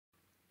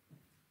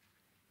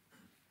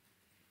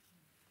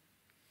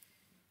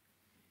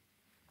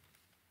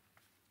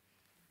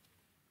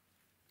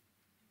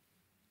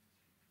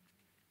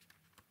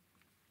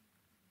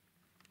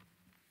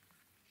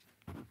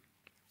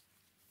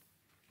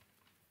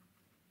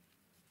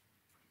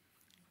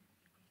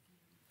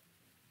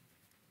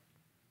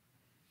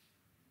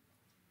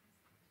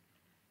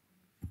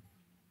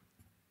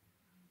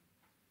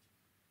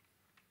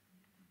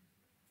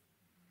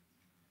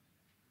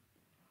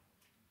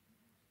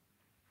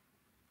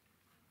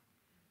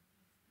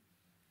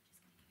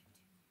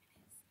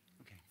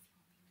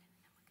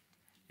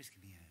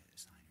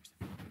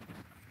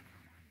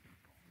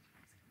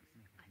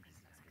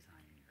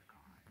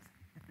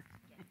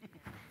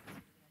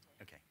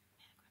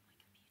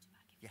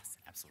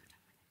absolutely.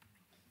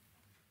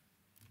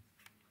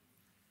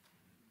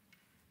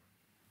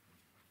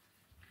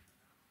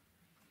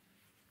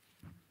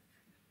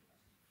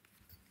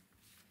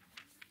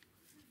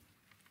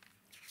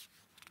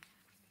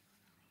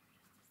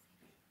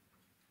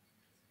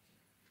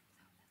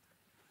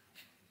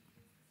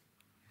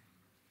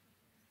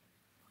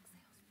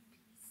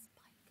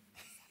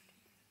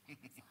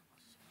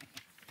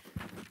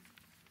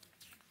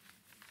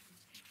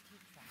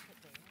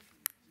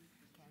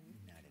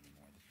 Not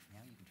anymore.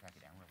 Now you can track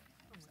it hourly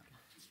on Amazon.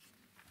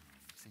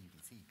 So you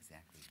can see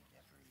exactly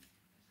what every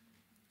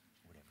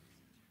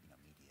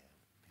media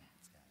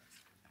parents does.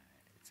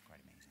 It's quite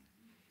amazing.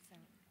 So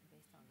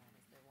based on that,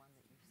 is there one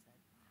that you said?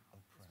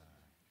 Oprah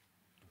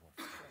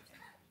dwarfs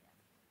everything.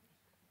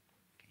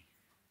 Okay.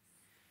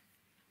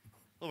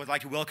 Well, I'd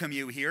like to welcome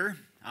you here.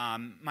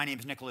 My name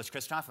is Nicholas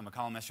Kristof. I'm a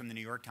columnist from the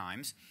New York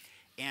Times,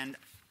 and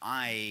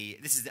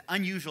this is an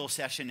unusual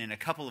session in a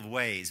couple of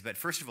ways, but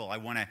first of all, I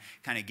want to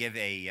kind of give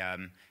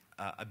a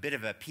bit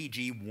of a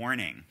PG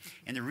warning.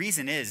 And the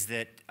reason is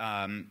that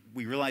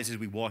we realized as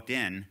we walked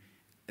in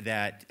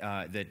that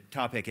the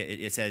topic,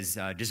 it says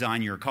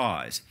design your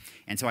cause.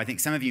 And so I think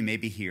some of you may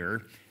be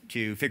here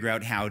to figure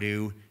out how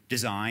to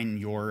design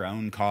your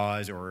own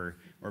cause or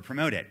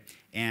promote it.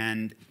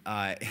 And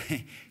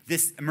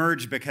this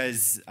emerged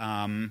because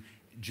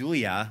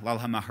Julia,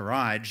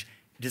 Lalla-Maharajh,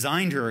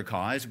 designed her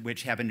cause,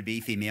 which happened to be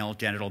female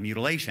genital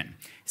mutilation.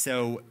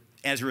 So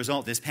as a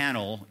result, this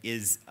panel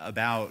is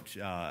about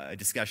a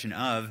discussion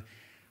of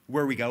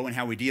where we go and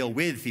how we deal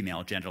with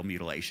female genital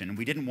mutilation.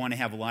 We didn't want to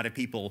have a lot of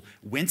people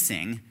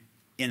wincing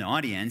in the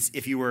audience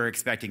if you were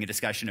expecting a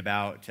discussion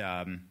about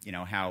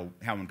how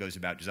one goes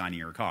about designing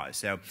your cause.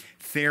 So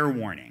fair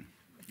warning.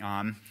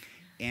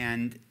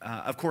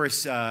 Of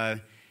course,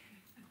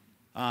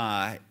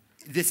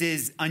 this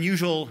is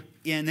unusual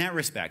in that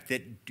respect,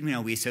 that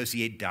we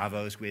associate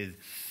Davos with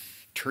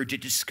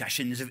turgid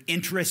discussions of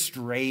interest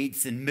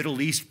rates and Middle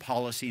East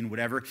policy and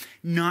whatever,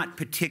 not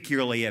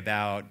particularly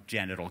about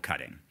genital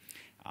cutting.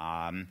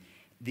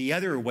 The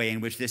other way in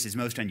which this is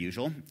most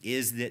unusual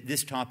is that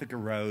this topic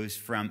arose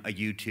from a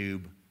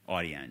YouTube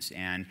audience.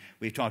 And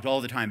we've talked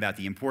all the time about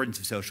the importance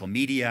of social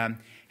media,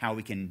 how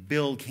we can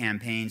build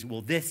campaigns.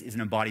 Well, this is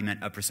an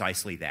embodiment of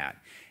precisely that.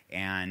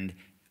 And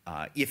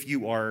if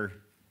you are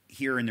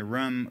here in the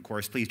room, of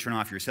course, please turn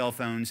off your cell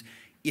phones.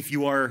 If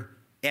you are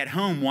at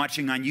home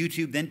watching on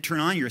YouTube, then turn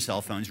on your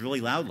cell phones really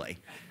loudly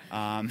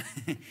and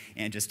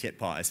just hit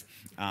pause.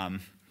 As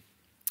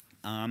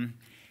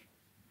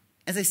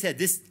I said,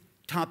 this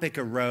topic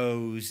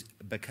arose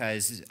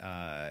because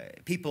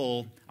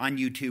people on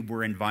YouTube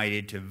were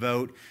invited to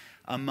vote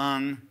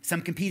among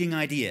some competing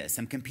ideas,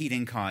 some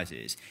competing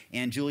causes.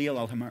 And Julia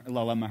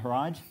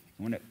Lalla-Maharajh,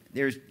 you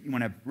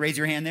want to raise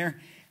your hand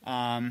there?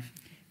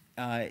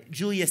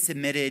 Julia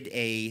submitted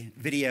a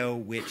video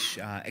which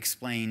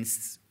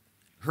explains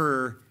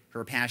her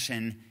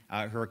passion,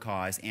 her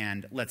cause,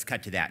 and let's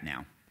cut to that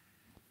now.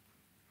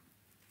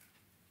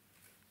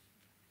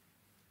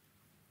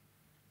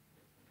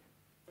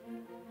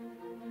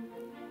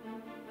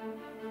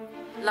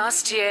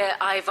 Last year,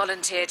 I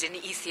volunteered in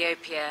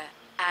Ethiopia,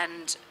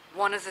 and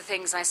one of the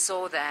things I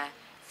saw there,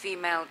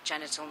 female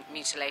genital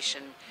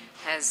mutilation,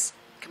 has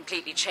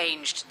completely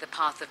changed the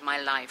path of my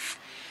life.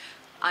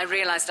 I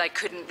realized I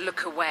couldn't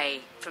look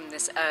away from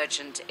this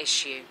urgent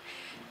issue.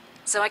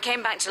 So I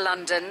came back to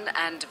London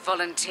and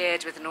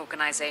volunteered with an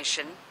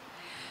organization.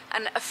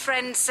 And a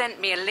friend sent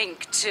me a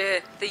link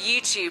to the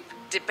YouTube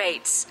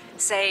debates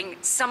saying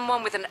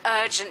someone with an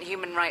urgent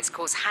human rights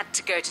cause had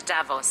to go to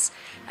Davos.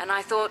 And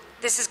I thought,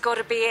 this has got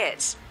to be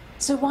it.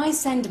 So why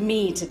send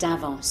me to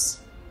Davos?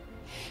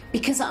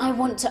 Because I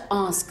want to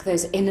ask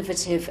those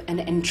innovative and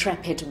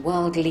intrepid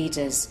world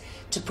leaders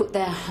to put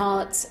their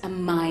hearts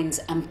and minds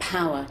and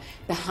power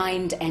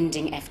behind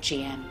ending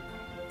FGM.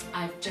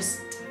 I've just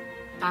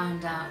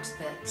found out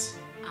that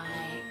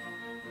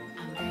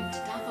I am going to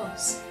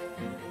Davos.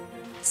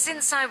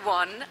 Since I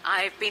won,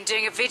 I've been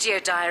doing a video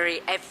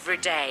diary every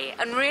day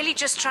and really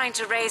just trying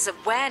to raise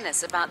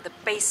awareness about the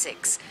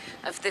basics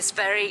of this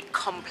very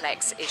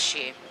complex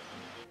issue.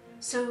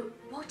 So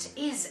what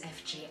is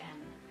FGM?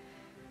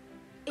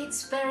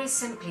 It's very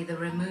simply the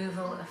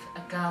removal of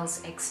a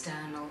girl's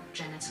external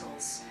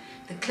genitals,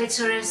 the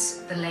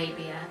clitoris, the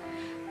labia,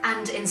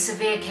 and in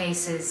severe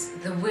cases,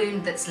 the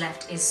wound that's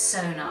left is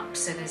sewn up,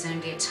 so there's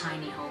only a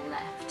tiny hole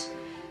left.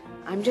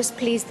 I'm just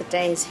pleased the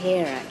day is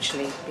here,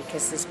 actually,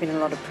 because there's been a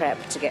lot of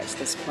prep to get to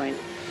this point.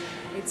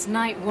 It's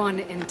night one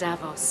in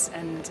Davos,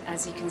 and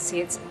as you can see,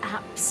 it's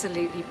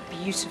absolutely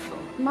beautiful.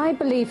 My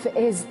belief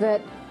is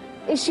that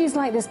issues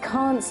like this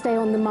can't stay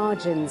on the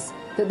margins,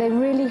 that they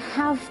really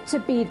have to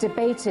be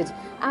debated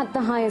at the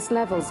highest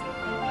levels.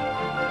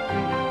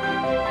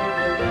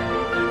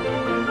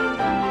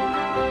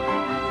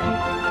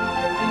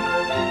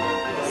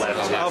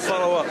 I'll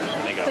follow up.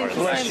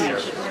 Bless you.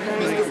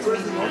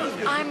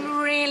 I'm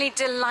really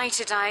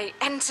delighted I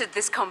entered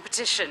this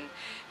competition.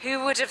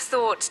 Who would have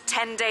thought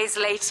 10 days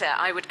later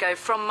I would go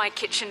from my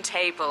kitchen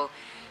table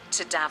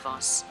to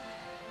Davos?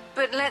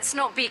 But let's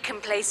not be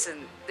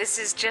complacent. This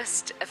is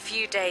just a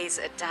few days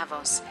at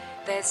Davos.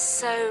 There's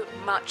so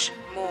much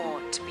more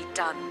to be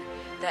done.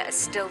 There are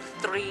still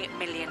 3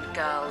 million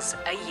girls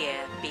a year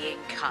being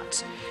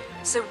cut.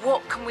 So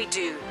what can we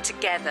do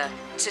together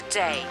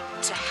today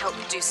to help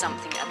do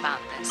something about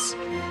this?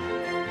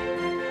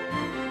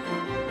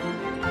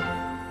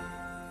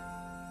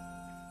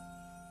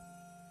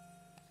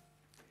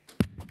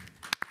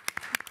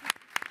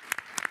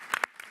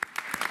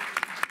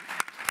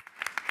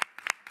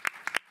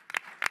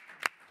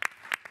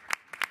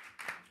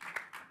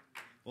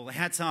 Well,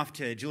 hats off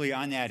to Julia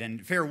on that,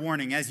 and fair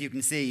warning, as you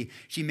can see,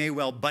 she may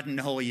well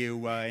buttonhole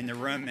you in the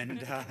room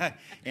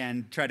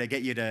and try to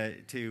get you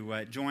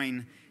to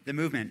join the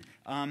movement.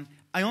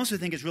 I also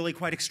think it's really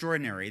quite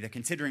extraordinary that,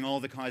 considering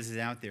all the causes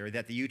out there,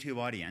 that the YouTube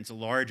audience, a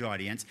large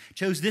audience,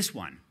 chose this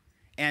one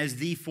as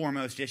the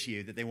foremost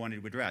issue that they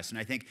wanted to address. And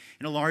I think,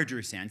 in a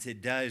larger sense,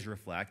 it does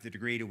reflect the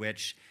degree to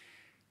which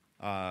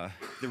the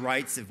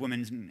rights of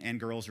women and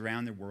girls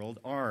around the world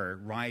are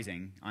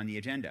rising on the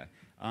agenda.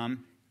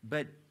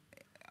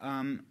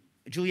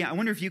 Julia, I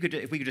wonder if we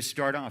could just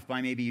start off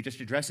by maybe just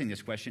addressing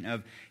this question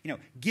of,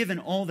 given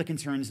all the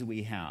concerns that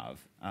we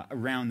have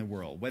around the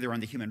world, whether on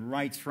the human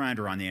rights front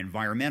or on the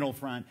environmental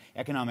front,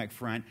 economic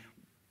front,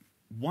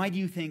 why do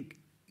you think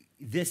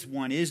this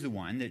one is the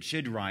one that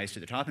should rise to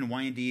the top, and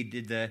why indeed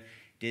did the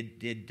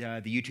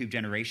YouTube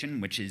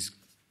generation, which is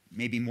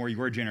maybe more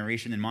your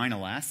generation than mine,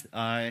 alas,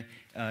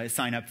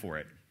 sign up for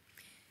it?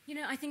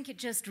 I think it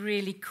just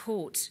really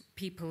caught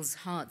people's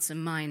hearts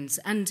and minds.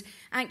 And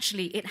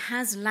actually, it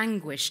has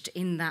languished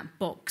in that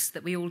box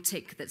that we all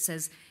tick that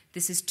says,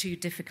 this is too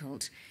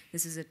difficult.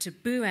 This is a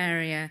taboo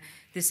area.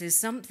 This is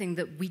something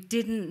that we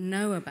didn't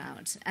know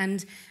about.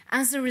 And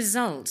as a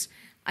result,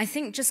 I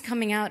think just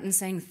coming out and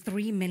saying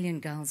 3 million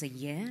girls a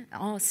year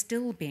are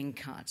still being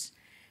cut,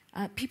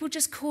 people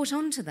just caught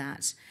on to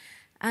that.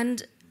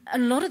 And a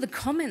lot of the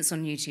comments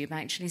on YouTube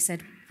actually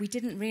said, we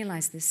didn't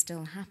realize this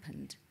still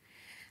happened.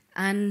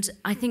 And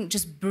I think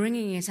just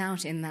bringing it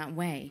out in that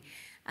way.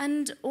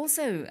 And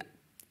also,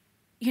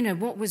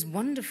 what was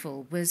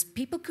wonderful was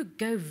people could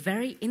go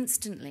very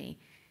instantly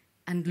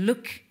and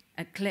look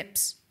at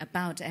clips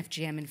about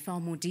FGM in far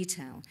more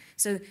detail.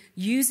 So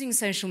using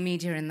social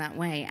media in that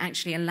way,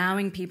 actually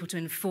allowing people to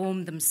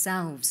inform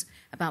themselves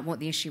about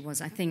what the issue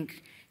was, I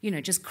think,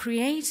 just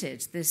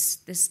created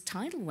this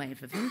tidal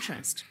wave of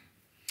interest.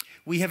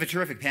 We have a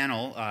terrific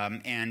panel,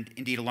 and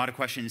indeed a lot of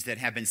questions that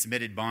have been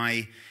submitted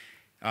by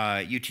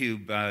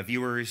YouTube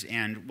viewers,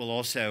 and we'll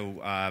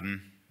also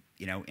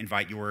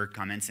invite your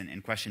comments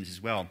and questions as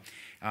well.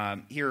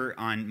 Here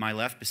on my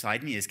left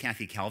beside me is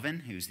Kathy Calvin,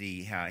 who's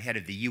the head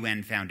of the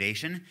UN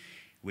Foundation,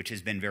 which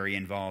has been very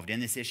involved in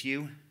this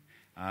issue.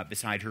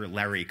 Beside her,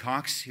 Larry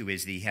Cox, who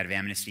is the head of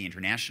Amnesty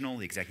International,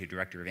 the executive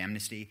director of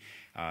Amnesty,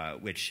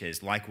 which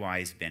has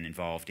likewise been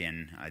involved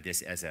in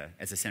this as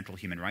a central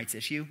human rights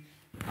issue.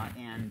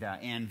 And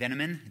Anne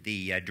Veneman,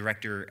 the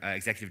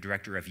executive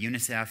director of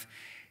UNICEF,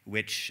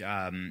 which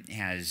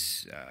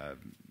has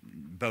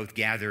both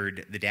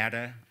gathered the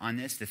data on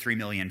this, the 3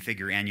 million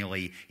figure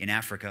annually in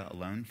Africa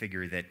alone,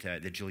 figure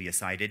that Julia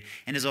cited,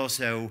 and has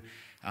also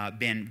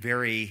been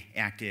very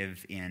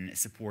active in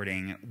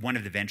supporting one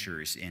of the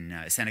ventures in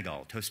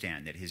Senegal,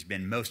 Tostan, that has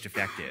been most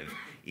effective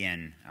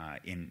in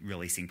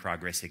really seeing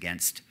progress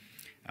against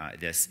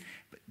this.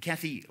 But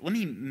Kathy, let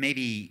me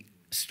maybe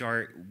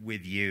start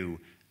with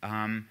you.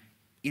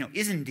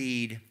 Is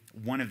indeed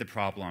one of the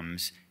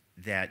problems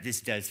that this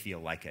does feel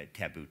like a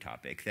taboo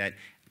topic, that,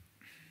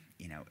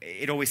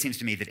 it always seems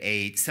to me that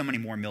so many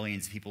more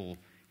millions of people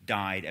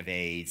died of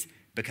AIDS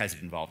because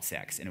it involved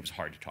sex, and it was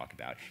hard to talk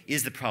about.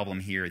 Is the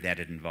problem here that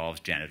it involves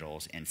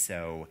genitals, and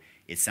so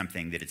it's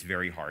something that it's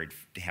very hard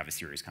to have a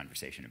serious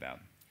conversation about?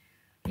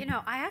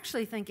 I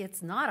actually think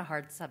it's not a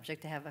hard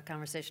subject to have a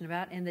conversation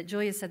about, and that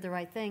Julia said the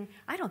right thing.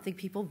 I don't think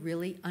people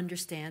really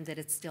understand that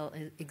it still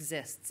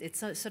exists. It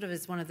sort of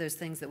is one of those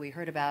things that we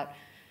heard about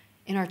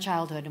in our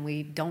childhood, and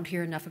we don't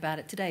hear enough about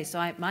it today.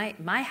 So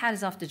my hat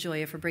is off to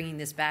Julia for bringing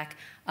this back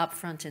up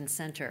front and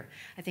center.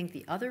 I think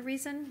the other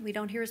reason we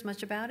don't hear as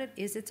much about it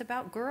is it's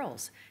about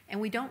girls, and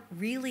we don't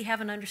really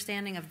have an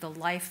understanding of the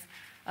life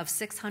of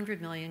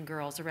 600 million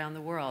girls around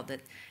the world,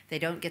 that they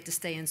don't get to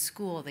stay in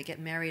school, they get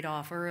married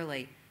off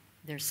early,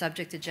 they're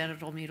subject to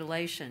genital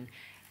mutilation.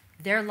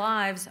 Their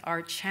lives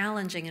are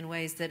challenging in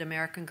ways that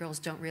American girls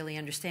don't really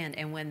understand,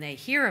 and when they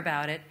hear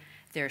about it,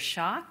 they're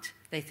shocked,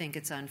 they think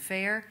it's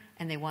unfair,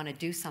 and they want to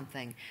do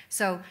something.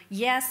 So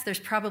yes, there's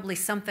probably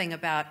something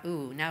about,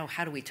 now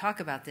how do we talk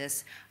about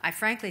this? I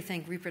frankly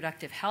think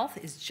reproductive health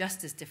is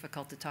just as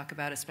difficult to talk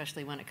about,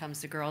 especially when it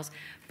comes to girls.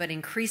 But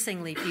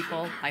increasingly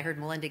people, I heard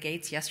Melinda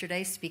Gates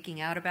yesterday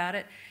speaking out about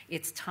it,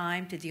 it's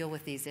time to deal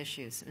with these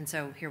issues. And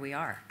so here we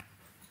are.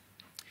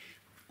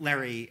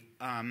 Larry,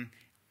 I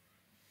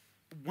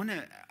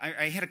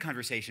had a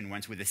conversation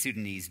once with a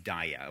Sudanese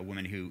Daya, a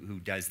woman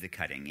who does the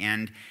cutting,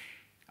 and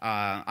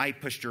I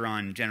pushed her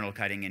on genital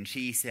cutting, and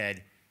she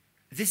said,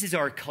 this is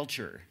our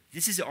culture.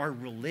 This is our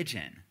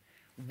religion.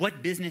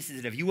 What business is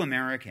it of you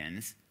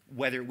Americans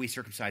whether we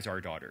circumcise our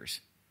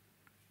daughters?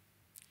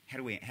 How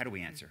do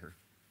we answer her?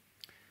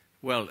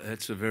 Well,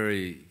 that's a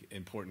very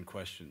important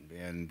question.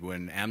 And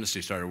when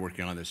Amnesty started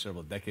working on this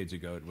several decades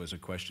ago, it was a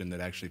question that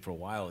actually for a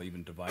while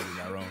even divided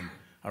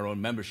our own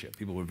membership.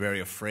 People were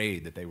very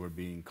afraid that they were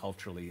being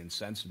culturally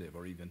insensitive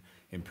or even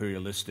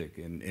imperialistic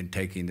in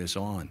taking this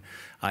on.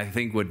 I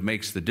think what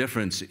makes the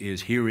difference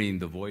is hearing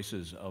the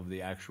voices of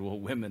the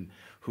actual women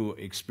who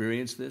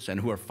experience this and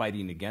who are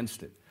fighting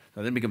against it.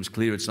 Now, then it becomes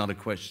clear it's not a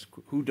question,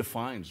 who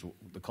defines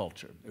the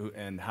culture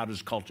and how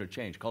does culture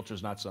change? Culture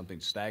is not something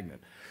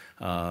stagnant.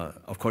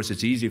 Of course,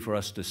 it's easy for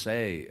us to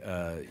say,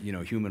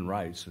 human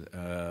rights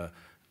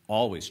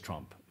always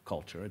trump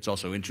culture. It's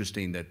also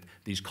interesting that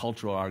these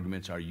cultural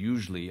arguments are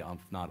usually,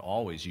 not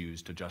always,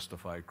 used to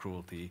justify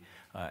cruelty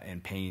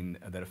and pain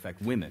that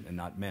affect women and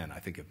not men. I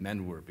think if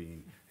men were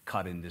being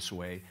cut in this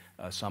way,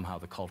 somehow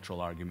the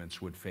cultural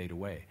arguments would fade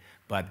away.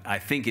 But I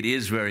think it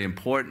is very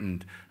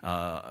important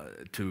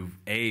to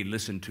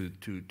listen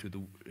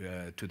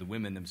to the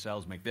women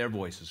themselves, make their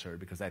voices heard,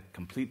 because that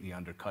completely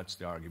undercuts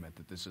the argument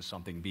that this is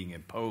something being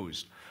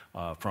imposed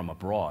from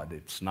abroad.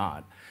 It's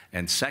not.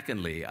 And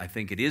secondly, I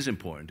think it is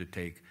important to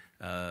take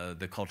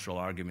the cultural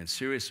argument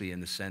seriously in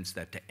the sense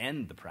that to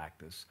end the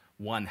practice,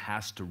 one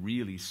has to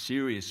really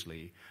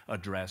seriously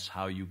address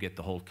how you get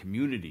the whole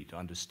community to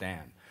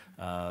understand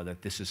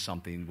that this is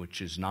something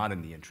which is not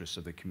in the interests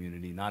of the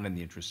community, not in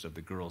the interests of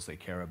the girls they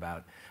care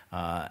about,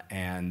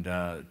 and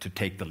to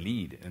take the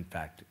lead, in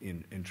fact,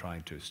 in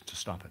trying to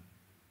stop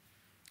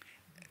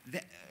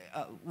it.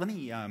 Let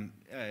me,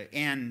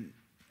 Anne,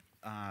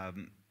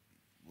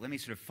 let me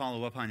sort of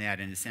follow up on that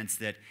in the sense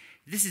that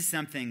this is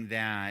something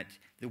that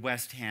the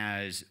West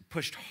has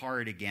pushed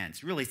hard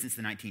against, really since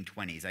the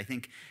 1920s. I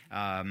think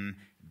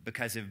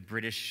because of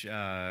British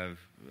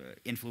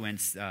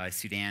influence,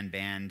 Sudan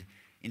banned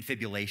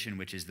infibulation,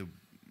 which is the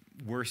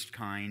worst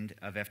kind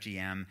of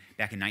FGM,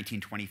 back in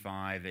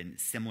 1925, and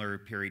similar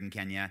period in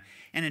Kenya.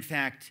 And in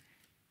fact,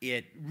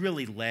 it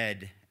really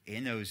led,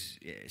 in those,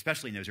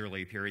 especially in those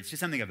earlier periods, to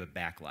something of a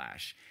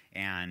backlash.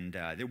 And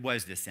there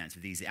was this sense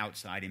of these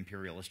outside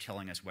imperialists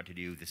telling us what to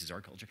do. This is our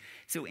culture.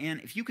 So,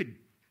 Anne, if you could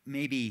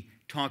maybe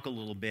talk a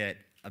little bit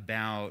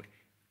about,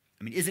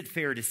 I mean, is it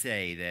fair to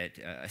say that,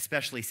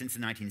 especially since the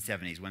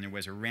 1970s, when there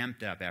was a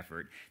ramped-up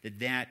effort,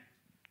 that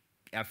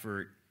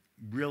effort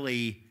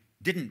really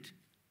didn't,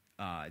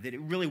 that it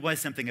really was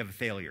something of a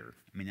failure?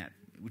 I mean,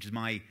 which is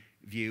my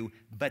view,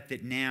 but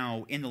that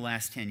now, in the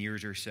last 10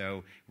 years or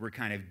so, we're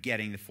kind of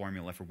getting the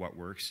formula for what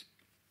works?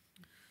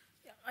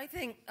 Yeah, I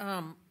think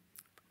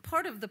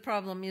part of the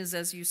problem is,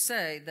 as you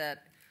say,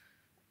 that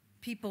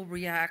people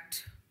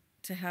react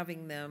to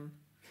having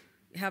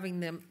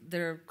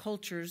their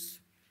cultures,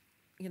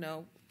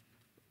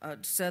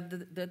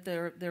 said that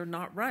they're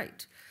not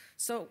right.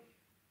 So,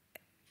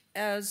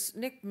 as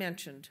Nick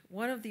mentioned,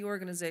 one of the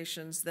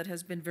organizations that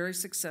has been very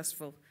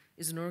successful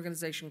is an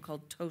organization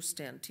called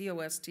TOSTAN,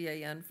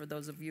 T-O-S-T-A-N, for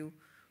those of you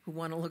who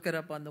want to look it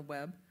up on the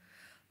web.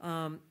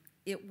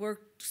 It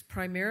works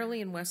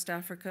primarily in West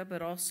Africa,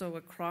 but also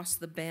across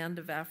the band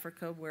of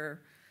Africa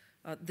where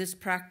this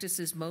practice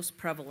is most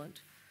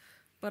prevalent.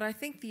 But I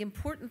think the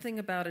important thing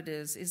about it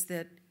is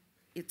that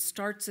it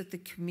starts at the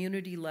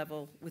community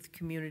level with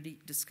community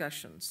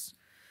discussions.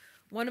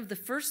 One of the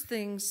first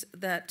things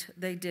that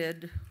they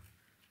did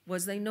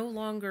was they no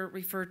longer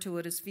refer to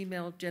it as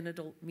female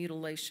genital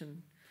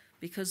mutilation,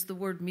 because the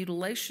word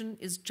mutilation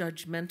is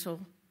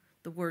judgmental,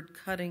 the word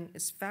cutting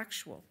is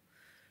factual.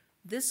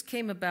 This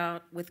came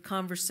about with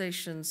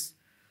conversations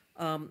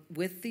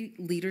with the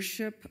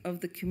leadership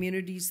of the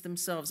communities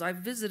themselves. I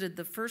visited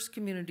the first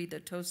community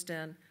that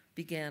TOSTAN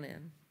began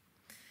in,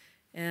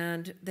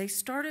 and they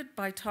started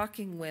by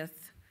talking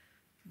with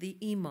the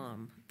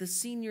imam, the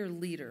senior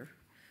leader.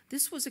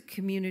 This was a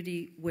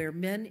community where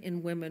men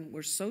and women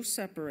were so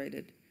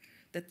separated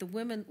that the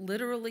women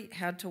literally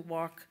had to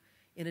walk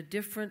in a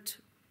different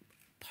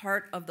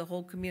part of the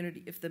whole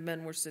community if the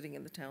men were sitting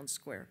in the town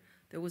square.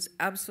 There was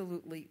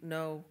absolutely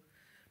no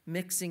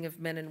mixing of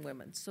men and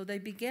women. So they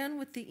began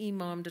with the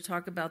imam to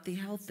talk about the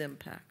health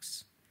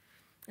impacts.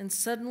 And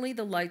suddenly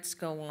the lights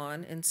go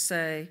on and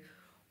say,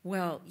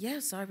 well,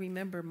 yes, I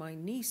remember my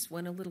niece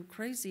went a little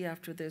crazy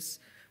after this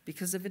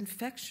because of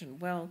infection.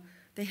 Well,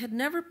 they had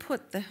never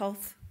put the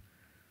health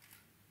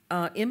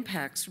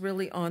impacts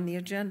really on the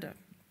agenda.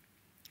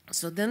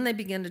 So then they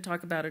began to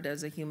talk about it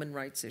as a human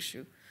rights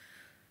issue.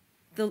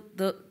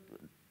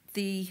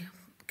 The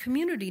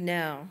community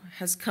now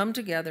has come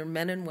together,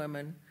 men and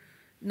women.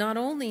 Not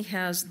only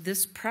has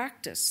this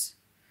practice,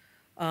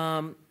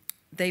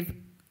 they've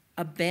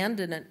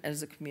abandoned it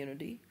as a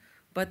community,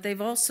 but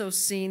they've also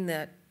seen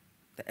that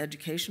the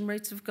education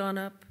rates have gone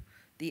up,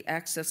 the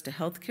access to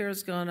health care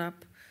has gone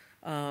up,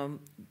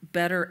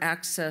 better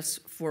access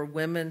for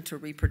women to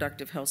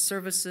reproductive health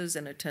services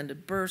and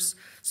attended births.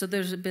 So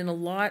there's been a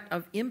lot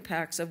of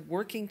impacts of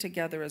working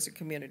together as a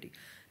community.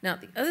 Now,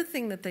 the other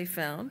thing that they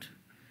found,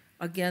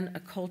 again, a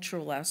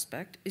cultural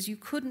aspect, is you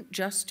couldn't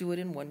just do it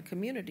in one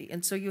community.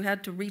 And so you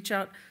had to reach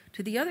out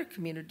to the other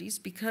communities,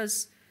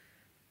 because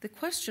the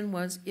question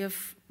was,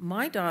 if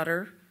my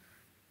daughter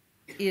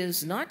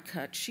is not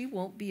cut, she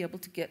won't be able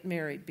to get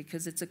married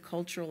because it's a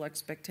cultural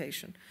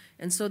expectation.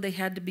 And so they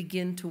had to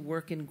begin to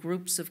work in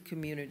groups of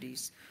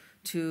communities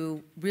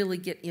to really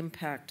get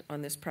impact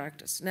on this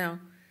practice. Now,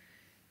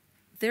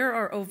 there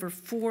are over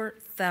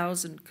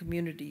 4,000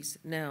 communities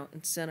now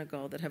in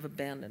Senegal that have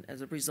abandoned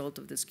as a result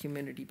of this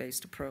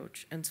community-based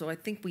approach. And so I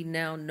think we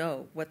now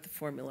know what the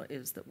formula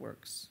is that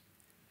works.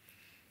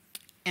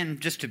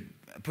 And just to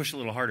push a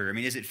little harder, I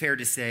mean, is it fair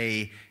to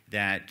say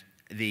that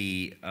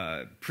the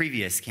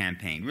previous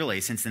campaign,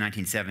 really since the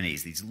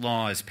 1970s, these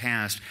laws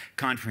passed,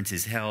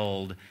 conferences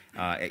held,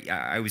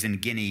 I was in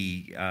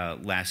Guinea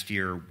last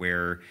year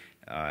where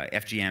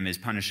FGM is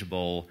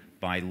punishable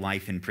by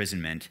life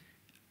imprisonment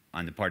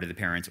on the part of the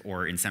parents,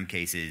 or in some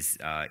cases,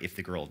 if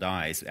the girl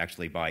dies,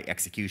 actually by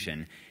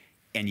execution,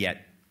 and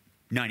yet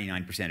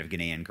 99% of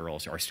Ghanaian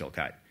girls are still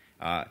cut.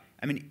 I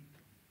mean,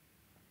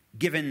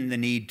 given the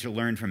need to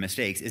learn from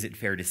mistakes, is it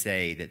fair to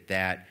say that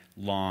that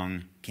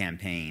long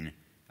campaign,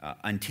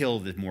 until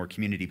the more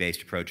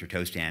community-based approach of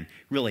TOSTAN,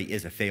 really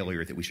is a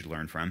failure that we should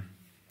learn from?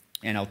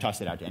 And I'll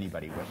toss it out to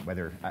anybody,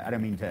 whether, I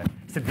don't mean to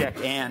subject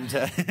Anne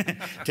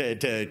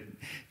to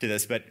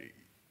this, but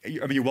I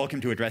mean, you're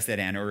welcome to address that,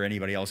 Anne, or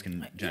anybody else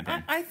can jump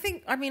in. I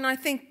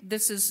think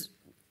this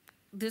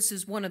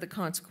is one of the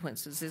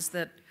consequences, is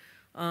that,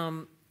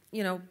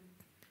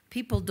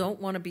 people don't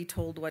want to be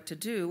told what to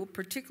do,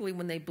 particularly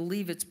when they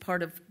believe it's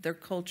part of their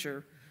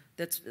culture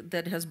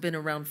that has been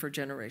around for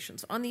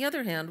generations. On the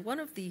other hand, one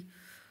of the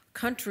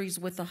countries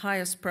with the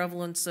highest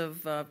prevalence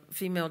of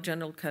female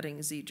genital cutting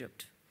is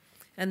Egypt.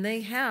 And they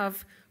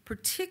have,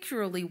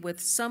 particularly with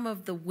some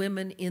of the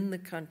women in the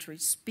country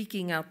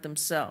speaking out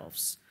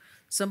themselves,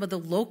 some of the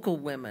local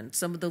women,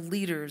 some of the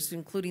leaders,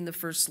 including the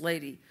First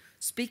Lady,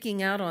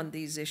 speaking out on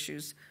these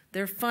issues,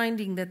 they're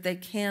finding that they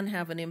can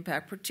have an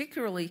impact,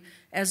 particularly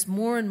as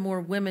more and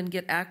more women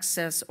get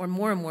access, or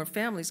more and more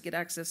families get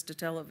access to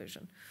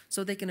television.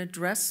 So they can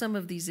address some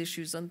of these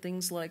issues on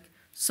things like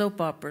soap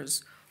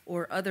operas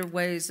or other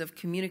ways of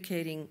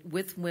communicating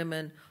with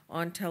women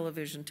on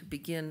television to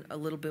begin a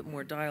little bit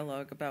more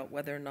dialogue about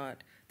whether or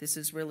not this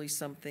is really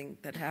something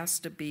that has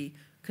to be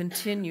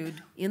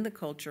continued in the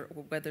culture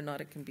or whether or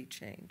not it can be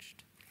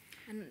changed.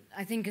 And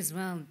I think as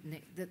well,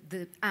 Nick,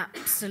 the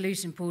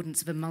absolute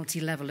importance of a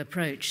multi-level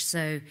approach.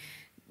 So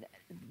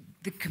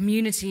the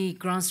community,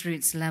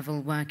 grassroots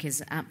level work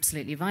is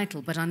absolutely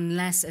vital, but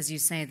unless, as you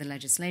say, the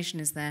legislation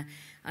is there,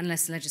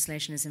 unless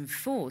legislation is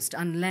enforced,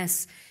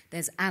 unless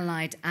there's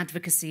allied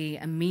advocacy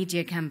and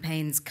media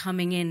campaigns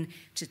coming in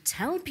to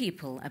tell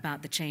people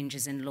about the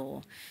changes in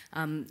law.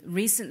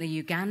 Recently,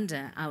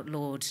 Uganda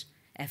outlawed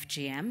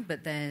FGM,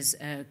 but there's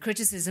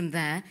criticism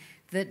there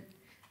that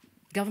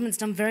government's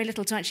done very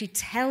little to actually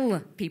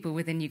tell people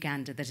within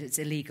Uganda that it's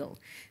illegal.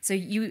 So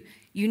you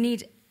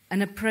need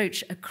an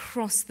approach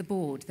across the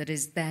board that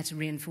is there to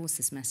reinforce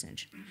this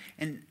message.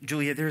 And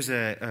Julia, there's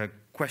a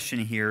question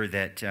here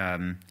that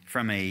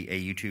from a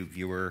YouTube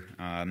viewer,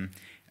 and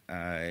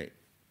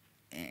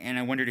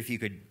I wondered if you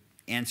could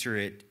answer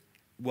it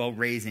while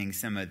raising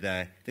some of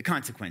the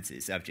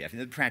consequences of Jeff,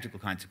 the practical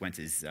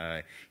consequences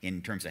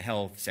in terms of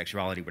health,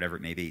 sexuality, whatever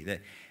it may be.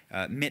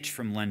 Mitch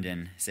from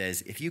London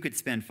says, if you could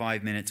spend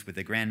 5 minutes with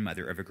the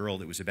grandmother of a girl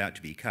that was about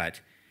to be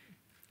cut,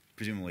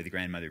 presumably the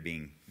grandmother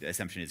being, the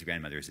assumption is the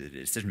grandmother is the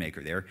decision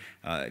maker there,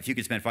 if you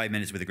could spend 5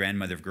 minutes with the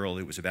grandmother of a girl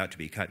that was about to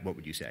be cut, what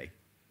would you say?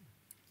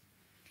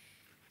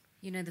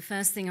 You know, the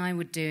first thing I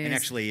would do is... And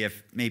actually,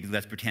 if maybe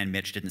let's pretend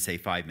Mitch didn't say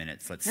 5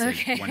 minutes, let's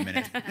say 1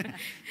 minute.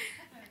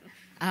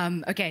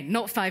 Okay,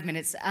 not 5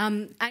 minutes.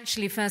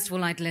 Actually, first of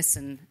all, I'd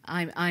listen.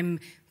 I'm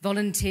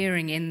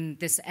volunteering in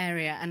this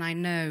area, and I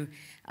know,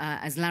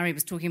 as Larry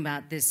was talking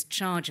about, this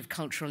charge of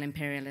cultural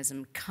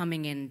imperialism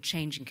coming in,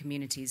 changing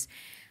communities.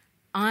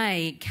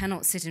 I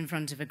cannot sit in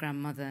front of a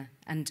grandmother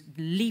and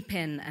leap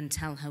in and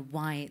tell her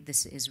why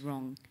this is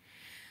wrong.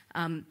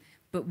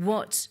 But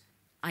what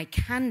I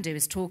can do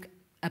is talk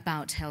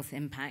about health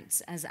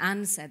impacts. As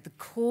Anne said, the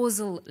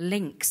causal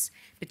links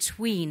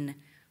between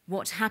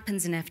what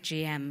happens in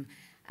FGM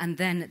and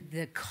then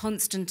the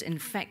constant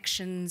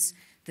infections,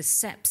 the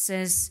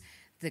sepsis,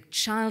 the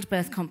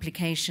childbirth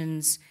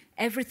complications,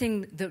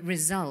 everything that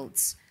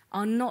results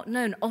are not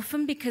known,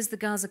 often because the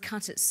girls are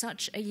cut at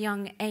such a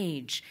young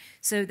age.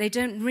 So they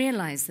don't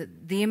realize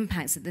that the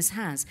impacts that this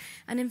has.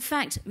 And in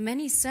fact,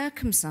 many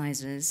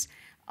circumcisers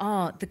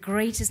are the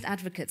greatest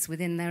advocates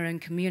within their own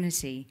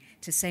community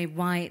to say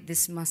why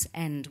this must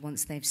end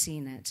once they've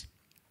seen it.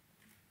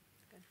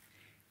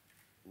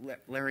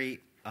 Larry,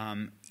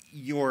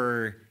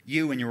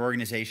 you and your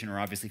organization are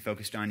obviously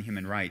focused on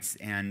human rights,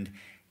 and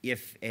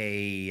if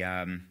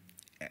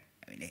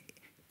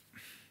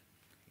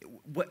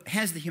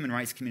has the human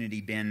rights community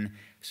been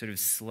sort of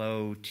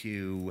slow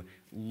to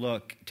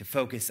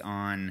focus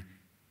on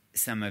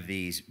some of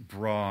these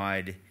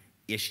broad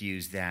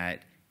issues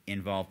that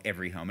involve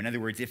every home? In other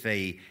words, if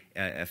a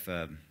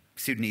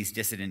Sudanese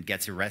dissident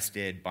gets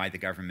arrested by the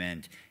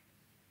government,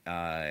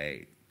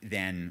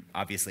 then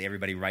obviously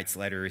everybody writes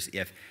letters.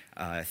 If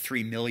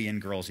 3 million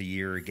girls a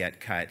year get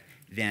cut,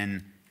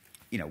 then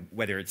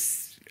whether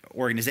it's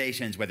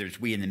organizations, whether it's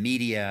we in the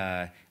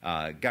media,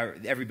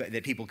 everybody,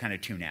 that people kind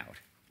of tune out.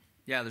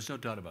 Yeah, there's no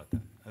doubt about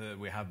that.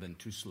 We have been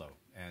too slow,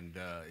 and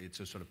it's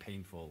a sort of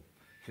painful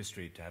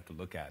history to have to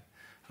look at.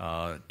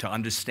 To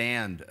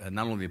understand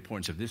not only the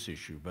importance of this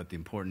issue, but the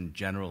important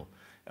general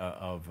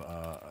of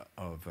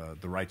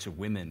the rights of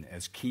women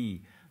as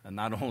key,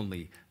 not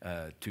only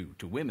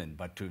to women,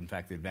 but to, in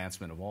fact, the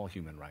advancement of all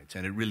human rights.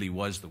 And it really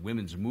was the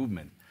women's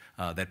movement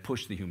that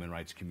pushed the human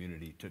rights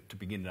community to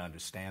begin to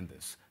understand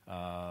this.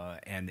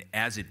 And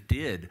as it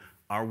did,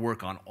 our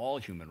work on all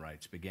human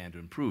rights began to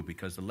improve,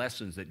 because the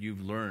lessons that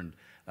you've learned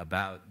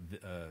about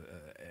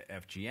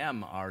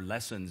FGM are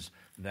lessons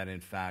that,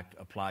 in fact,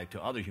 apply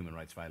to other human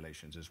rights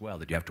violations as well,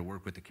 that you have to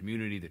work with the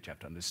community, that you have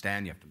to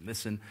understand, you have to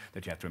listen,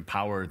 that you have to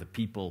empower the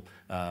people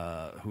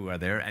who are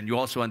there. And you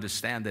also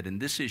understand that in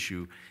this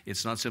issue,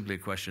 it's not simply a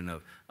question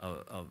of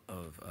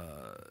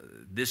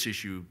this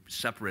issue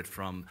separate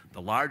from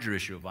the larger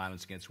issue of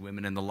violence against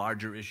women and the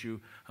larger issue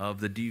of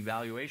the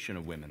devaluation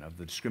of women, of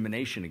the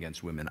discrimination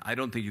against women. I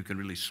don't think you can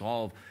really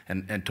solve,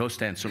 and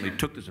Tostan certainly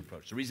took this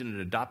approach. The reason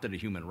it adopted a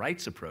human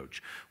rights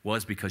approach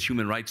was because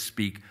human rights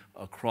speak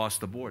across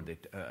the board.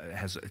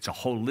 It's a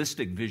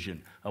holistic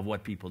vision of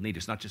what people need.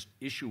 It's not just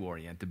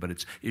issue-oriented, but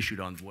it's issued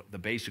on the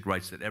basic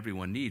rights that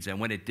everyone needs. And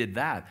when it did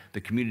that,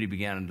 the community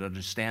began to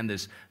understand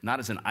this not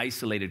as an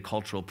isolated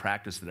cultural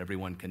practice that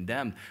everyone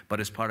condemned, but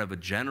as part of a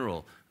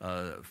general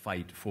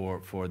fight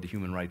for the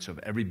human rights of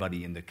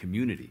everybody in the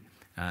community.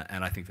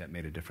 And I think that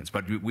made a difference.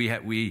 But we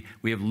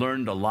have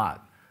learned a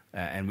lot,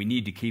 and we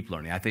need to keep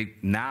learning. I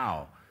think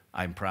now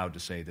I'm proud to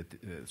say that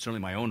certainly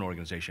my own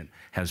organization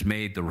has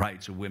made the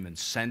rights of women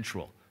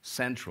central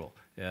to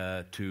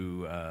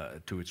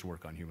its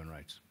work on human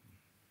rights.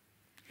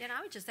 And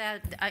I would just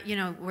add, you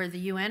know, where the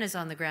UN is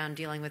on the ground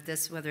dealing with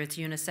this, whether it's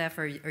UNICEF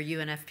or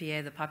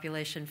UNFPA, the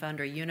Population Fund,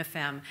 or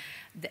UNIFEM,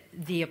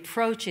 the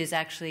approach is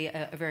actually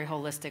a very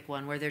holistic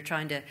one, where they're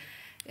trying to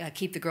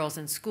keep the girls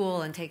in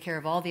school and take care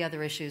of all the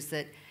other issues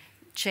that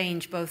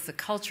change both the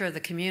culture of the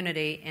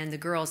community and the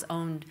girl's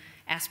own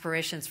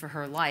aspirations for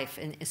her life,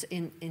 and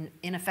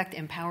in effect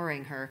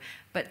empowering her.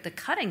 But the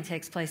cutting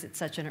takes place at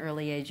such an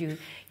early age.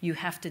 You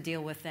have to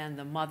deal with then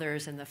the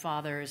mothers and the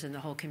fathers and the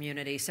whole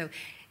community. So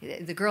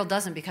the girl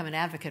doesn't become an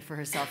advocate for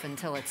herself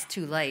until it's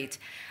too late.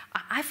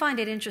 I find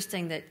it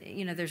interesting that,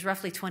 you know, there's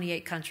roughly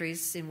 28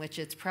 countries in which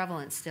it's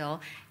prevalent still.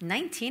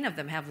 19 of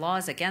them have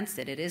laws against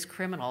it. It is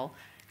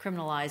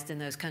criminalized in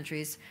those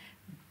countries.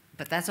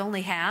 But that's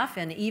only half,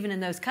 and even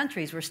in those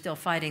countries, we're still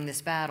fighting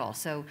this battle.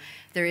 So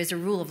there is a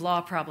rule of law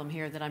problem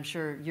here that I'm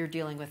sure you're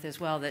dealing with as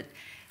well, that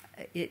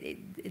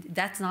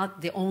that's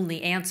not the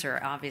only answer,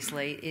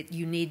 obviously.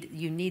 You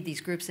need these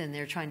groups in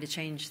there trying to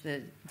change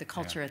the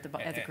culture at the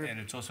group.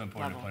 And it's also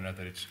important to point out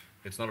that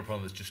it's not a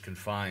problem that's just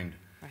confined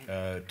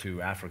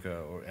to Africa.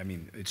 Or I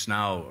mean, it's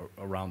now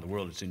around the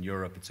world. It's in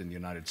Europe. It's in the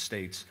United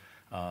States.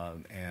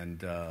 And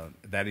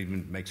that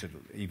even makes it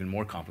even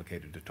more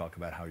complicated to talk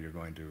about how you're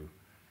going to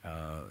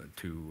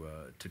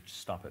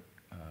stop it.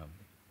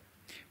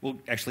 Well,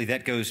 actually,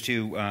 that goes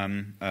to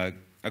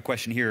a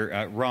question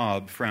here.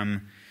 Rob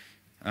from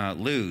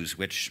Luz,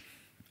 which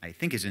I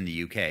think is in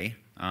the UK,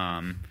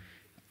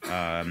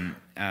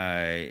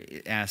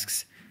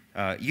 asks,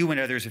 you and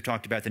others have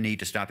talked about the need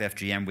to stop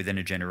FGM within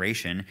a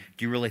generation.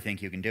 Do you really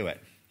think you can do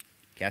it?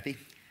 Kathy?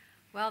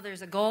 Well,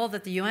 there's a goal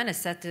that the UN has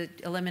set to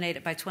eliminate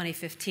it by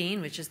 2015,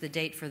 which is the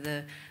date for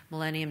the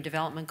Millennium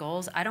Development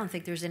Goals. I don't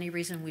think there's any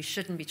reason we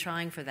shouldn't be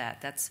trying for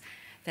that.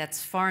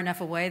 That's far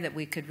enough away that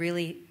we could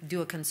really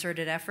do a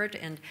concerted effort.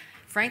 And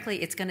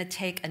frankly, it's going to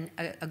take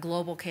a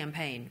global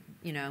campaign.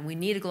 You know, and we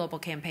need a global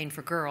campaign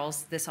for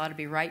girls. This ought to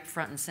be right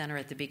front and center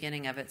at the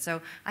beginning of it.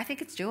 So I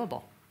think it's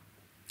doable.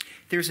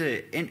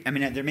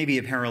 There may be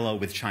a parallel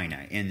with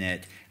China in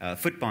that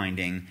foot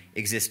binding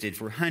existed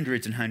for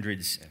hundreds and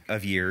hundreds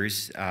of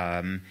years,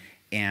 and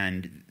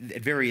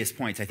at various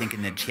points, I think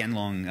in the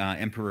Qianlong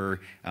emperor,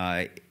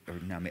 it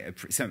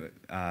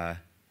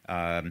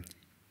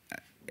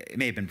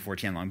may have been before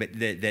Qianlong, but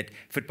that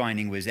foot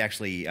binding was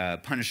actually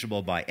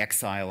punishable by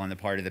exile on the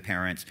part of the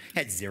parents,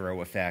 had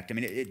zero effect. I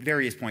mean, at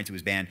various points it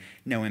was banned,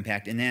 no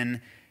impact. And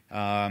then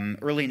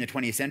early in the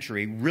 20th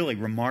century, really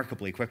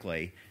remarkably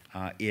quickly,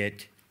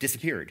 it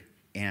disappeared,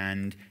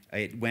 and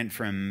it went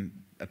from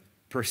a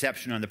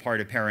perception on the part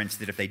of parents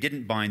that if they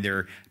didn't bind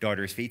their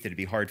daughter's feet, that it'd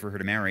be hard for her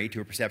to marry, to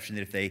a perception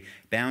that if they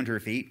bound her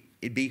feet,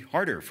 it'd be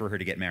harder for her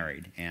to get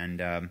married.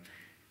 And I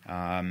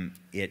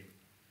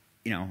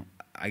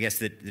guess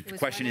the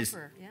question is,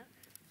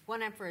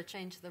 one emperor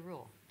changed the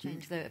rule,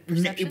 changed the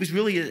perception. It was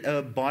really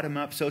a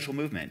bottom-up social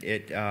movement.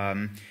 It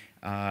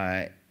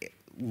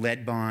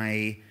led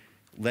by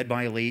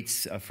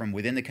elites from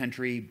within the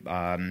country.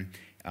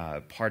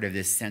 Part of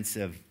this sense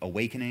of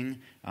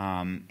awakening,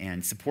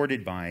 and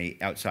supported by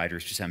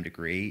outsiders to some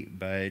degree,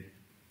 but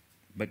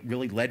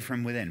really led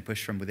from within,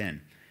 pushed from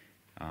within.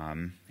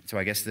 So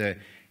I guess the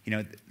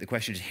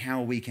question is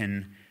how we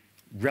can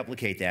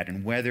replicate that,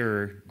 and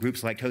whether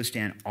groups like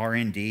Tostan are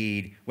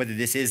indeed, whether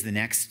this is the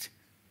next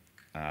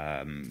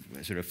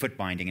sort of foot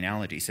binding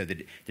analogy, so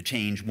that the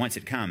change, once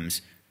it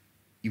comes,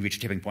 you reach a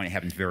tipping point, it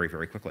happens very,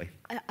 very quickly.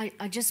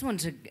 I just want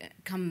to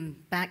come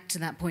back to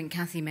that point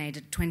Kathy made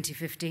at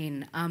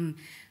 2015.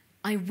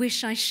 I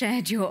wish I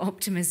shared your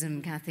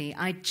optimism, Kathy.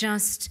 I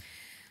just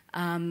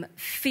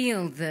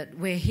feel that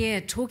we're here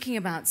talking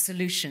about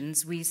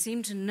solutions. We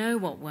seem to know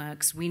what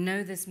works. We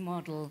know this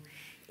model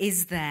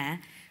is there.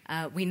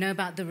 We know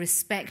about the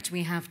respect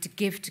we have to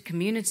give to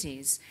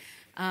communities.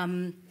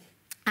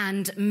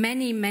 And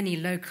many, many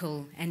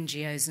local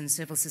NGOs and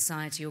civil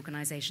society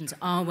organizations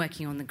are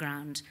working on the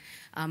ground.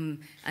 And,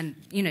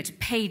 you know, to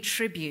pay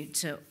tribute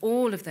to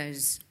all of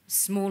those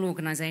small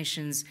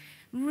organizations,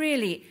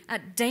 really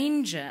at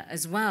danger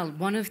as well.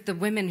 One of the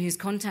women who's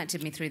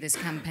contacted me through this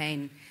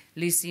campaign,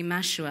 Lucy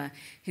Mashua,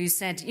 who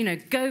said, you know,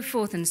 go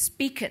forth and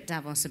speak at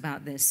Davos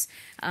about this.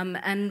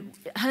 And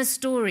her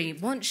story,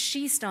 once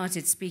she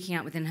started speaking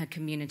out within her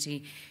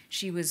community,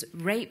 she was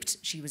raped,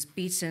 she was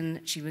beaten,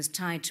 she was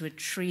tied to a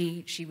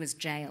tree, she was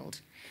jailed.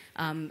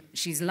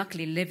 She's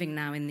luckily living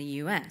now in the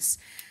US.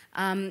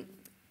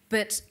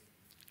 But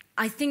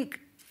I think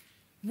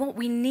what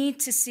we need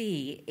to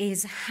see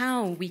is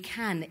how we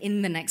can,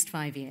 in the next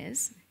 5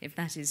 years, if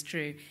that is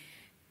true,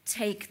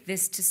 take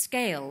this to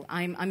scale.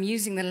 I'm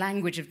using the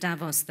language of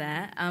Davos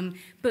there,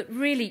 but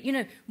really, you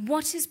know,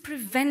 what is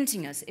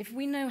preventing us? If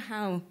we know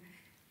how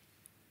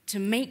to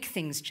make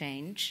things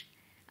change,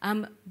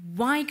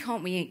 why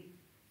can't we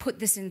put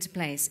this into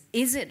place?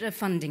 Is it a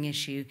funding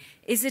issue?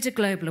 Is it a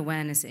global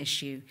awareness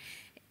issue?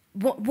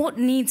 What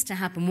needs to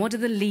happen? What are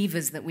the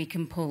levers that we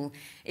can pull?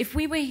 If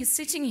we were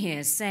sitting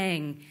here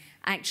saying,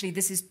 actually,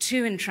 this is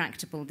too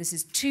intractable, this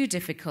is too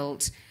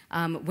difficult,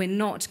 we're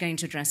not going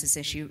to address this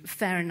issue,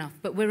 fair enough.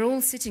 But we're all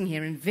sitting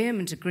here in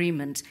vehement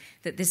agreement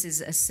that this is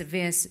a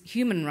severe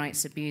human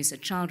rights abuse, a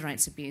child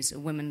rights abuse, a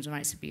women's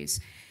rights abuse.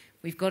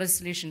 We've got a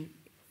solution.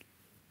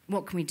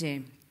 What can we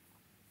do?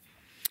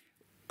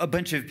 A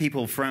bunch of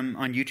people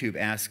on YouTube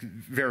ask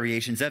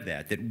variations of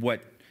that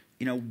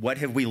what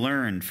have we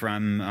learned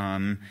from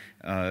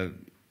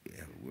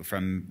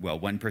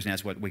one person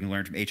asked what we can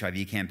learn from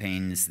HIV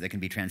campaigns that can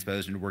be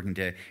transposed into working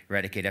to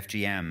eradicate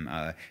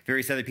FGM.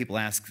 Various other people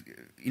ask,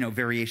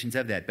 variations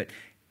of that.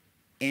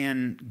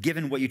 And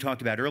given what you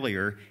talked about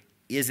earlier,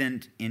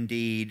 isn't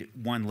indeed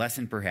one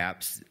lesson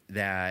perhaps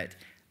that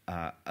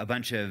a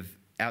bunch of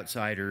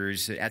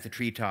outsiders at the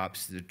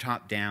treetops, the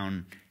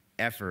top-down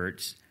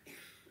efforts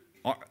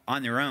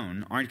on their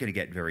own aren't going to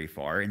get very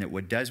far, and that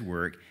what does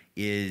work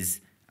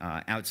is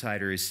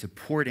outsiders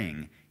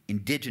supporting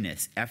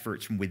indigenous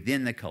efforts from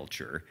within the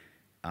culture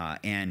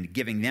and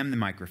giving them the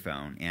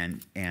microphone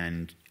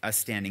and us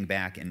standing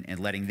back and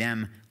letting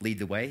them lead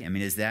the way? I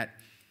mean, is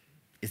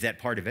that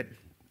part of it?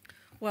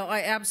 Well,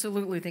 I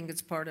absolutely think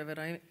it's part of it.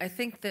 I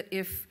think that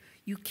if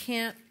you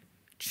can't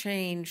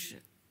change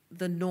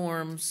the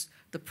norms,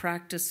 the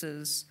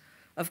practices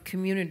of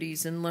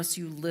communities unless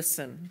you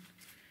listen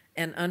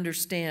and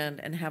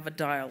understand and have a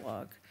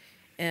dialogue.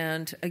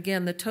 And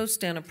again, the toast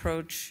stand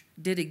approach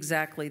did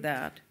exactly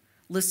that.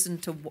 Listen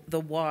to the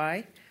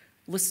why,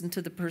 listen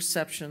to the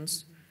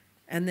perceptions,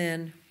 and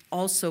then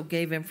also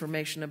gave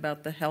information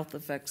about the health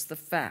effects, the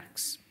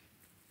facts.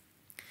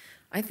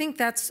 I think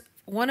that's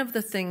one of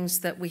the things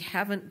that we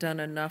haven't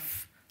done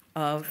enough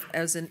of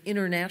as an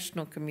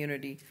international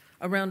community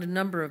around a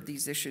number of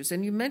these issues.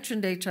 And you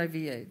mentioned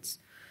HIV/AIDS.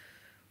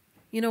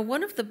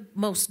 One of the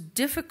most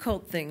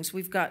difficult things,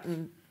 we've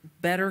gotten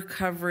better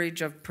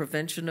coverage of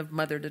prevention of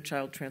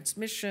mother-to-child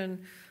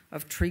transmission,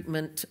 of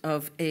treatment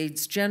of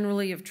AIDS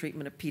generally, of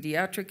treatment of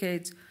pediatric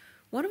AIDS.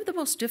 One of the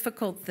most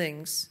difficult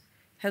things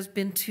has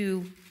been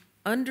to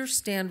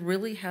understand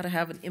really how to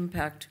have an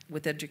impact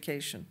with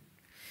education.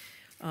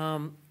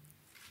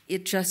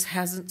 It just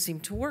hasn't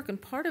seemed to work,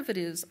 and part of it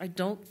is I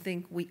don't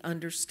think we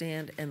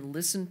understand and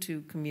listen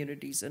to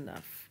communities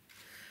enough.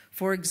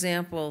 For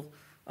example,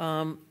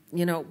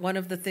 one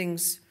of the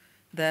things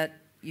that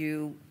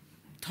you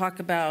talk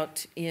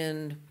about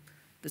in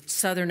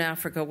Southern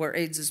Africa, where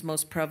AIDS is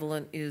most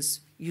prevalent, is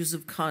use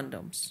of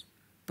condoms.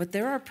 But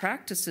there are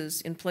practices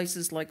in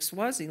places like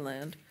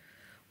Swaziland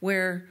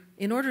where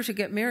in order to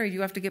get married,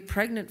 you have to get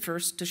pregnant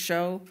first to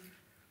show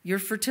your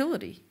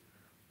fertility.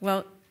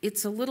 Well,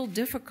 it's a little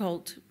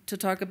difficult to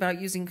talk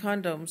about using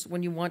condoms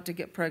when you want to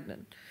get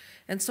pregnant.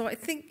 And so I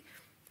think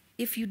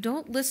if you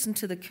don't listen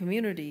to the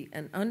community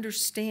and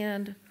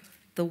understand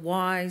the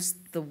whys,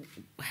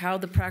 how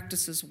the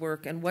practices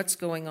work, and what's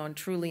going on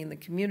truly in the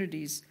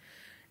communities,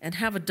 and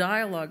have a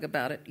dialogue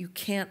about it, you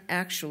can't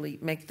actually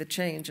make the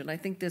change. And I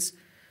think this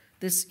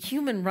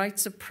human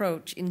rights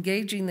approach,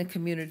 engaging the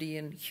community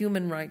in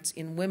human rights,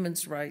 in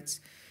women's rights,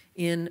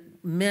 in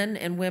men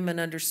and women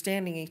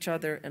understanding each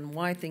other and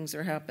why things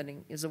are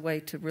happening, is a way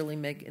to really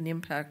make an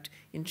impact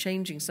in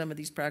changing some of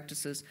these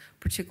practices,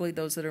 particularly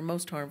those that are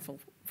most harmful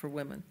for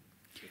women.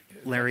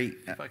 Larry?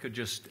 If I could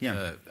just,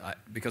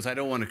 because I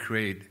don't want to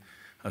create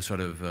a sort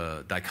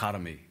of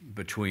dichotomy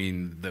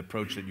between the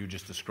approach that you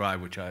just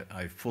described, which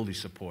I fully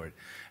support,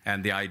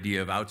 and the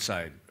idea of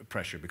outside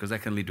pressure, because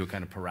that can lead to a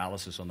kind of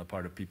paralysis on the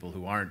part of people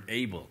who aren't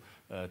able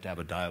to have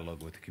a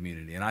dialogue with the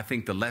community. And I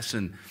think the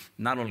lesson,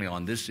 not only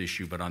on this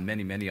issue, but on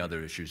many, many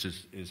other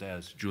issues, is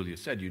as Julia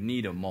said, you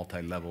need a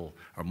multi-level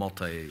or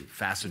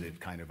multifaceted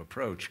kind of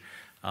approach.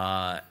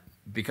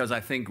 Because I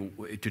think,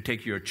 to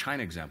take your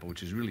China example,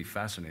 which is really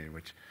fascinating,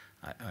 which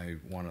I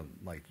want to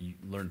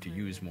learn to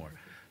use more,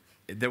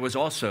 there was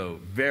also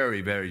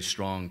very, very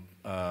strong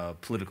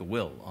political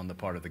will on the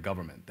part of the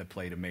government that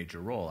played a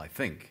major role, I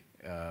think,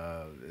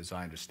 as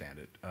I understand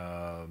it.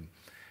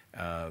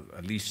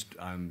 At least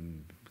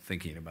I'm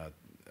thinking about,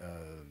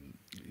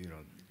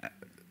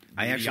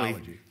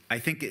 I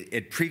think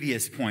at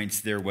previous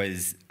points there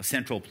was a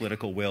central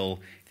political will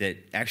that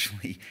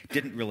actually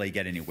didn't really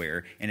get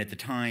anywhere. And at the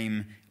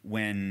time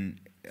when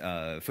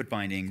foot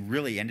binding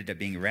really ended up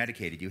being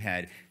eradicated, you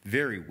had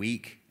very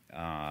weak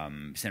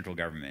central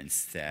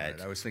governments that.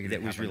 Right. I was thinking that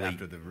it was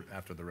happened really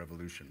after the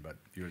revolution, but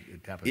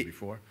it happened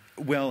before.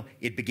 Well,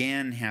 it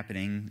began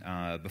happening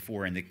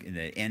before in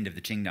the end of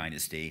the Qing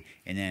dynasty,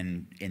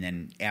 and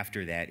then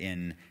after that,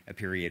 in a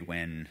period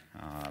when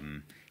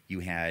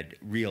you had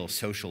real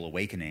social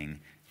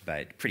awakening,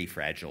 but pretty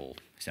fragile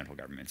central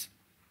governments.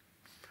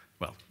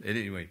 Well,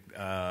 anyway,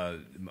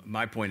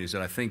 my point is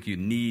that I think we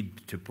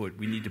need to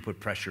put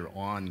pressure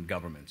on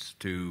governments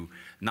to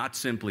not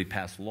simply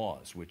pass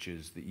laws, which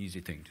is the easy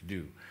thing to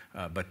do,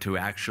 but to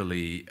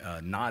actually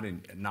not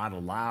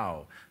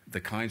allow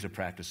the kinds of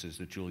practices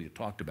that Julia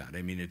talked about.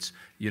 I mean, it's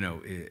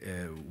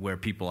where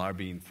people are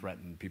being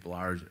threatened,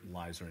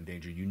 lives are in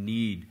danger. You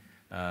need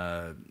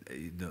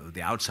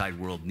the outside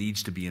world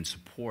needs to be in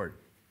support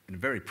in a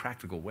very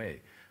practical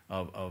way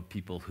of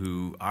people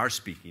who are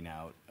speaking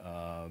out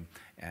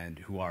and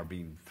who are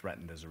being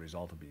threatened as a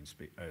result of being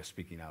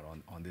speaking out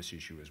on this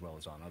issue as well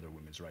as on other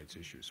women's rights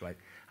issues. So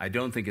I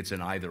don't think it's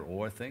an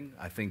either-or thing.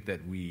 I think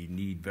that we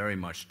need very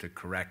much to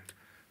correct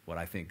what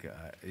I think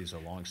is a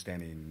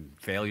longstanding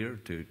failure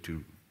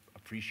to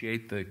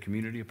appreciate the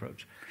community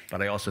approach.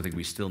 But I also think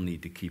we still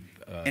need to keep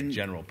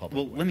general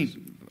public awareness.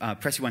 Let me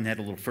press you on that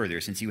a little further,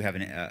 since you have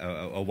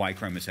a Y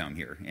chromosome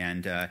here.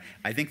 And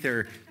I think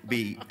there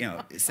be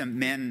some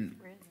men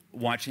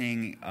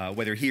watching,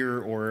 whether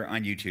here or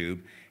on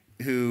YouTube,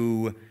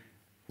 who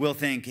will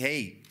think,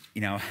 hey,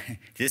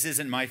 this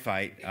isn't my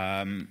fight.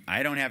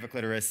 I don't have a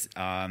clitoris.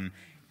 And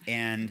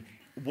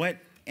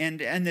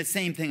the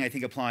same thing I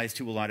think applies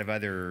to a lot of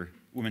other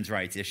women's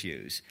rights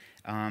issues.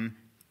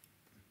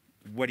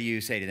 What do you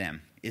say to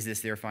them? Is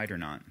this their fight or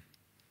not?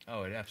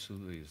 Oh, it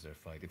absolutely is their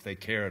fight. If they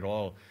care at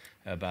all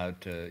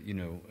about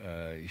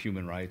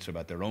human rights,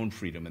 about their own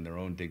freedom and their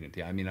own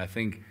dignity. I mean, I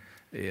think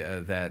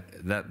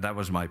that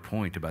was my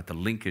point about the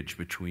linkage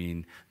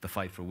between the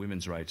fight for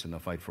women's rights and the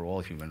fight for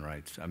all human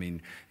rights. I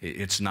mean,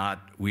 it's not,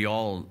 we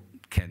all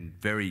can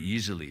very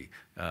easily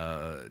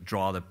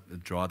draw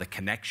the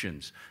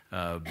connections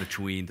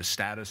between the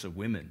status of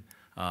women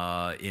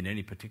in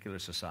any particular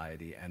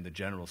society and the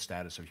general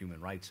status of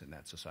human rights in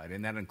that society.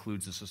 And that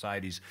includes the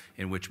societies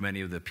in which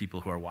many of the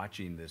people who are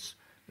watching this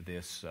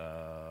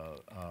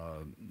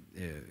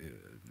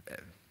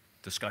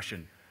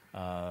discussion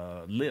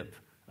live.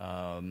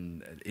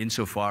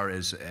 Insofar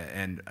as,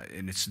 and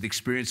it's the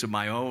experience of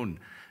my own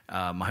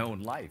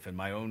life and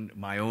my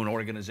own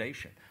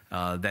organization,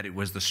 that it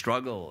was the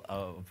struggle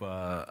of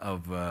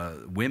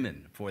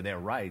women for their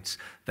rights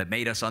that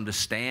made us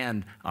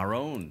understand our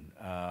own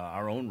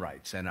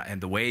rights and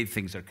the way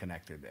things are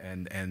connected,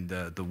 and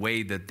the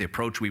way that the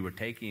approach we were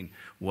taking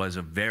was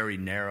a very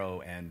narrow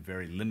and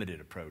very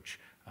limited approach.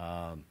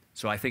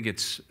 So I think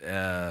it's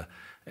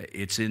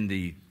in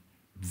the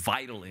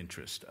vital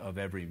interest of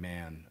every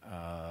man,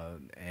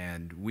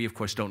 and we of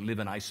course don't live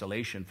in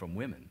isolation from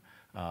women.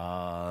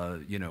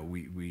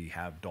 We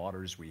have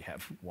daughters, we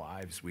have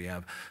wives, we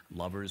have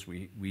lovers.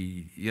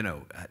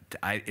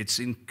 It's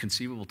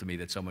inconceivable to me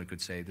that someone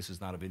could say this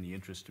is not of any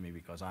interest to me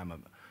because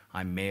I'm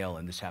male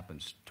and this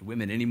happens to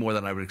women, any more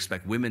than I would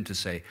expect women to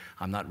say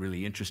I'm not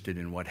really interested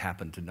in what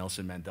happened to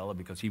Nelson Mandela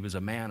because he was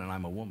a man and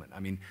I'm a woman.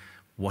 I mean,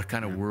 what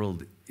kind of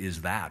world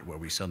is that where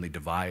we suddenly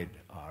divide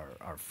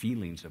our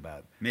feelings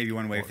about? Maybe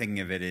one way of thinking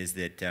of it is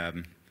that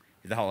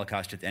the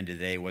Holocaust at the end of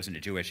the day wasn't a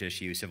Jewish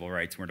issue, civil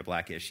rights weren't a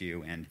black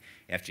issue, and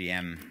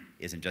FGM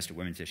isn't just a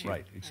women's issue.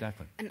 Right,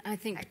 exactly. And I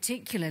think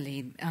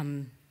particularly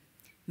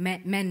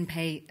men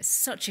play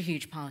such a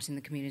huge part in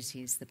the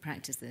communities that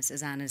practice this,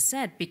 as Anna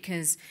said,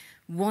 because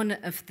one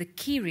of the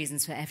key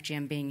reasons for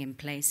FGM being in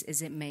place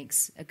is it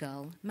makes a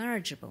girl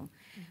marriageable.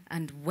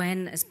 And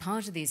when, as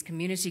part of these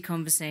community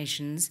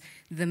conversations,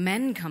 the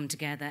men come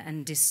together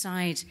and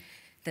decide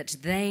that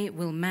they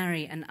will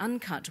marry an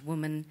uncut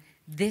woman,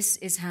 this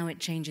is how it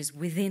changes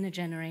within a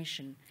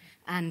generation.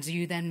 And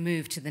you then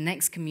move to the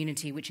next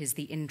community, which is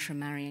the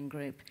intramarrying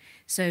group.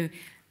 So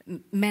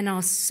men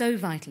are so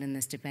vital in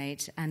this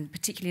debate, and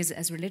particularly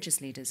as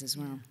religious leaders as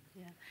well.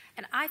 Yeah.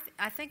 And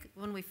I think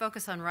when we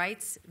focus on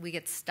rights, we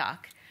get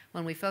stuck.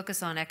 When we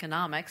focus on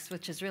economics,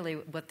 which is really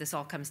what this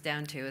all comes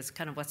down to, is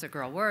kind of what's a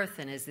girl worth,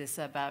 and is this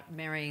about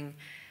marrying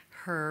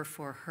her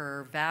for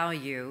her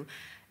value?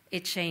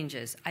 it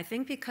changes. I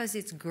think because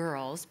it's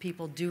girls,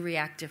 people do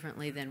react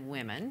differently than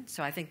women,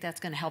 so I think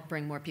that's going to help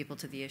bring more people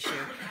to the issue.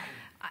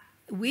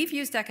 We've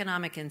used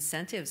economic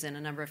incentives in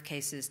a number of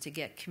cases to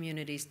get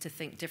communities to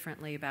think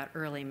differently about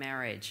early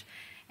marriage.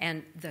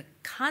 And the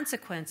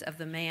consequence of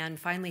the man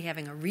finally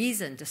having a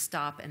reason to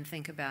stop and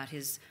think about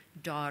his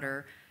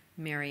daughter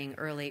marrying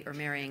early or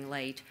marrying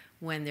late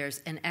when there's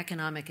an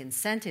economic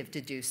incentive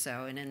to do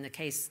so. And in the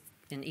case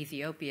in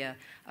Ethiopia,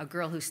 a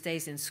girl who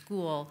stays in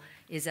school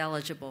is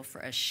eligible for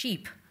a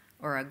sheep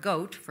or a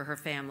goat for her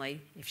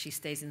family if she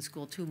stays in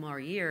school 2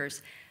 more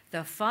years.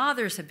 The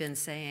fathers have been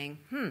saying,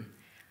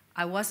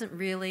 I wasn't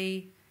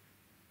really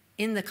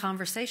in the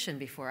conversation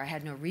before. I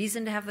had no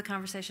reason to have the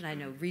conversation. I had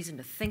no reason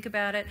to think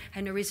about it. I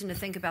had no reason to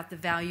think about the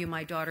value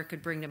my daughter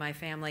could bring to my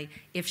family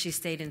if she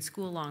stayed in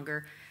school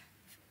longer.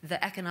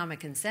 The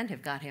economic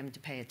incentive got him to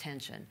pay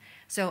attention.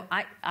 So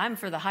I'm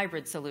for the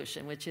hybrid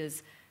solution, which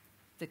is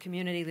the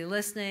community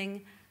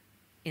listening,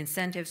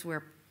 incentives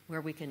where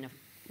we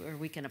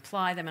can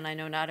apply them. And I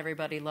know not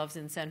everybody loves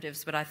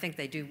incentives, but I think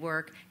they do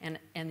work, and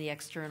the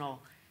external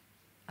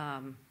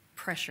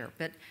pressure.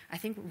 But I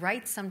think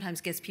rights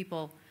sometimes gets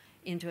people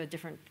into a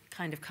different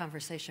kind of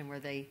conversation where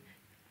they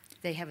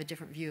have a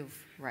different view of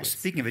rights. Well,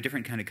 speaking of a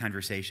different kind of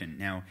conversation,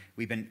 now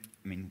we've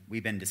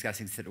been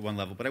discussing this at one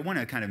level, but I want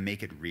to kind of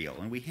make it real.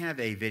 And we have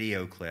a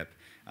video clip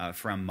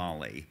from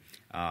Mali,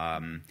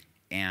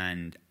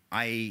 and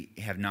I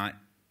have not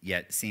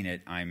yet seen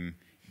it. I'm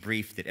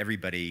briefed that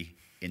everybody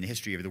in the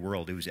history of the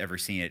world who's ever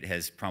seen it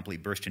has promptly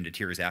burst into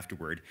tears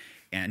afterward.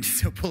 And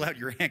so pull out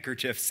your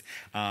handkerchiefs.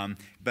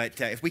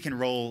 But if we can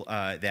roll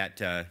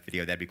that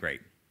video, that'd be great.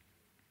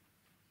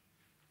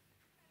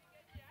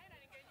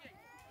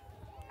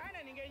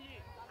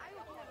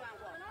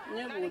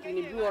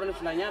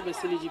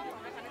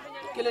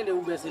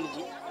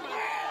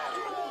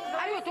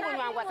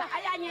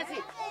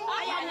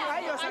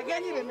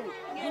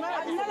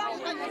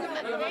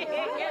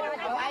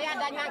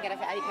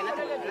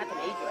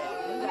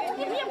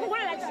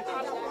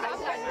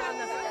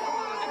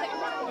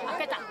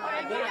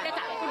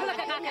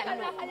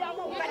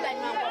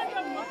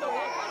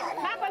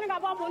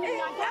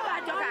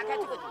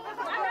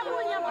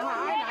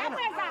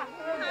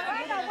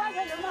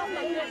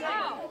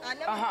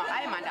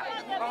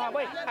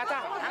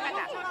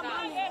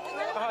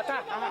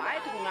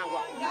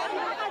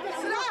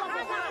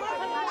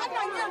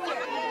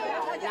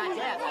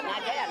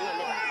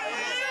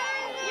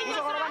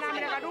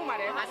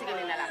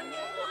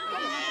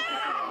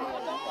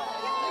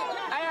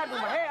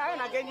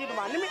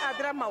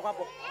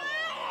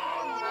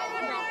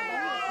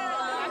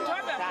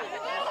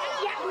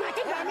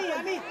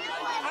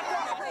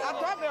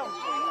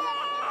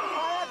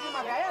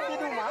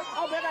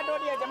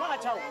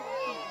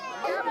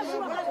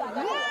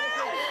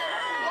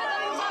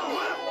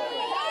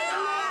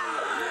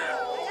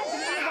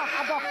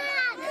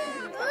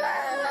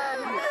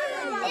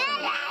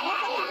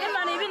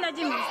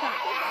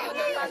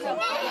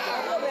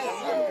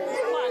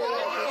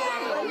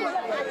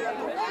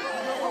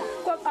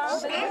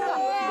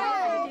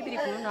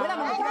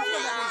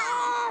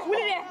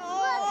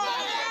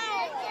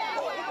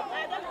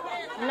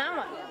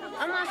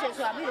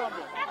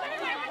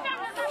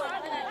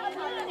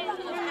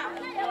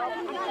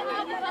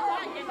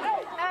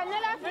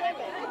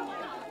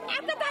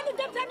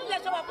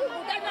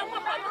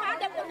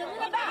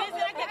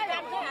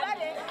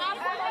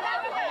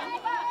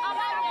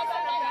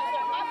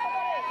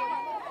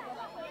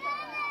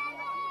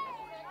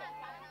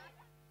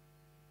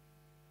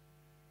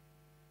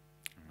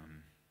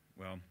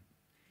 Well,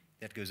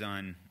 that goes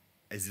on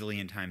a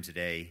zillion times a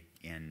day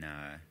in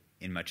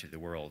much of the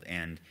world,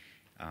 and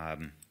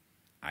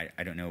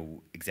I don't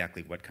know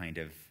exactly what kind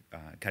of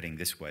cutting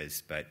this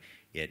was, but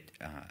it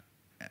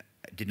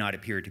did not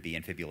appear to be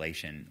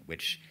infibulation,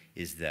 which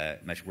is the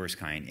much worse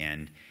kind.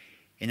 And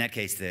in that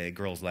case, the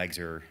girl's legs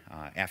are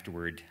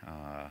afterward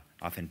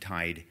often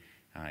tied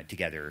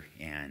together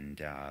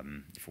and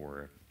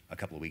for a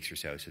couple of weeks or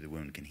so the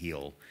wound can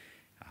heal,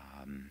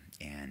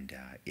 and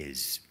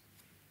is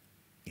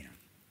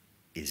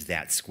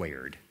that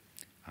squared.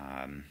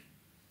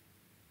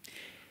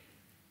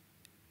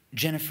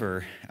 Jane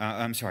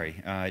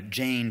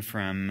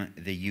from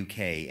the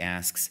UK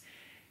asks,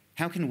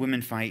 how can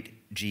women fight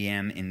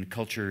GM in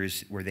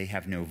cultures where they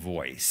have no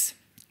voice?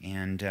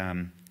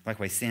 And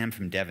likewise, Sam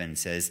from Devon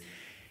says,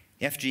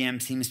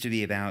 FGM seems to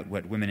be about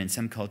what women in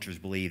some cultures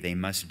believe they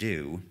must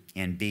do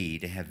and be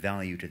to have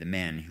value to the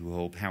men who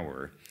hold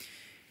power.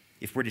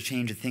 If we're to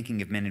change the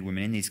thinking of men and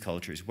women in these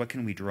cultures, what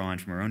can we draw on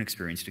from our own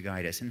experience to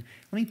guide us? And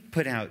let me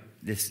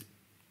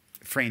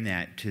frame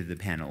that to the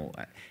panel.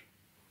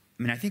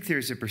 I think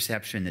there's a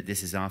perception that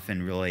this is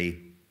often really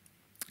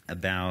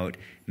about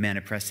men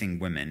oppressing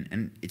women,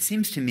 and it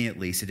seems to me at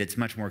least that it's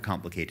much more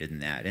complicated than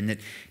that, and that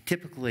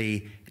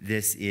typically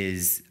this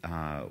is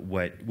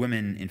what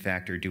women in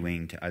fact are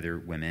doing to other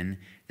women,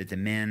 that the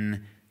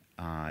men,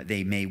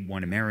 they may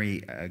want to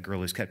marry a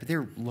girl who's cut, but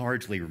they're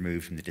largely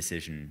removed from the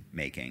decision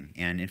making,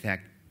 and in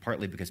fact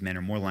partly because men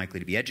are more likely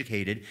to be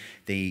educated,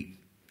 they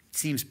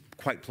seems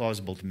quite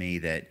plausible to me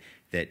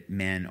that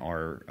men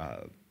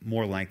are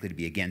more likely to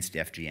be against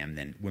FGM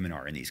than women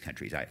are in these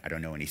countries. I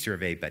don't know any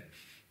survey, but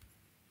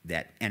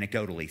that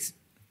anecdotally,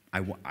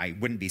 I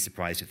wouldn't be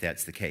surprised if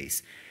that's the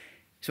case.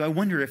 So I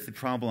wonder if the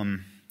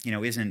problem,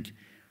 isn't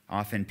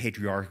often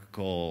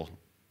patriarchal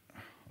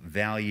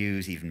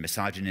values, even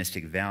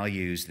misogynistic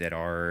values that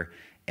are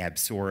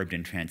absorbed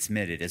and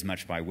transmitted as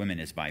much by women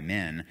as by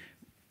men.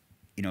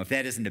 If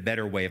that isn't a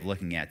better way of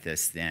looking at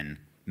this than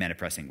men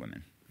oppressing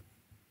women.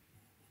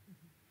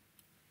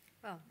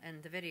 Well,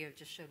 and the video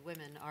just showed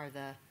women are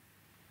the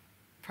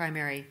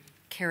primary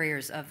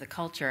carriers of the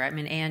culture. I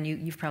mean, Anne,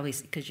 you've probably,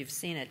 because you've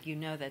seen it,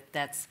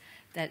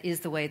 that is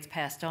the way it's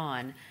passed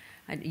on.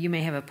 You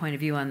may have a point of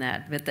view on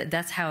that, but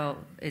that's how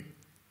it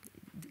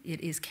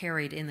is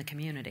carried in the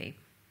community.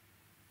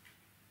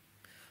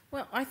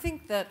 Well, I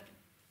think that,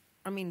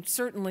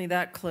 certainly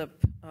that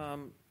clip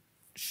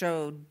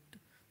showed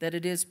that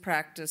it is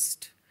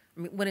practiced.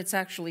 When it's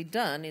actually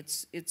done,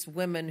 it's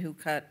women who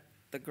cut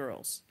the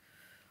girls.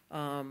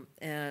 But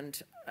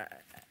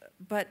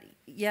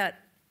yet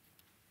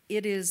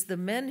it is the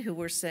men who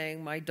were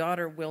saying, my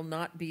daughter will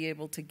not be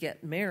able to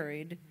get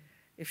married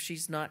if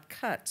she's not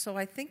cut. So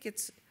I think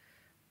it's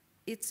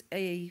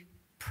a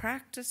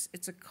practice,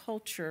 it's a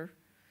culture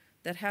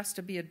that has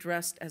to be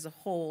addressed as a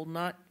whole.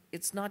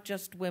 It's not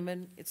just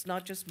women, it's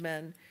not just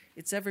men,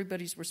 it's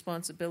everybody's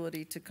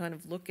responsibility to kind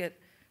of look at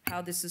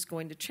how this is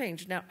going to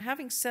change. Now,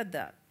 having said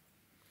that,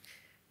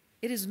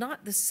 it is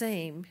not the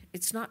same,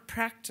 it's not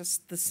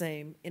practiced the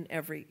same in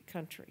every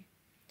country.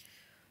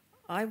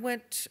 I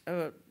went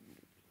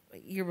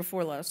year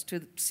before last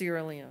to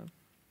Sierra Leone.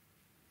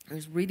 I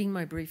was reading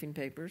my briefing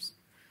papers,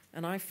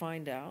 and I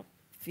find out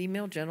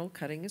female genital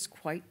cutting is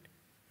quite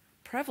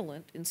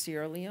prevalent in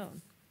Sierra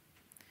Leone.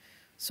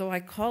 So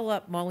I call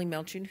up Molly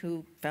Melchin,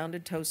 who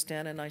founded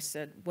Tostan, and I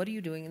said, what are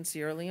you doing in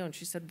Sierra Leone?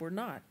 She said, we're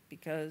not,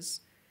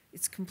 because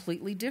it's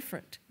completely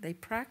different. They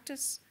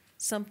practice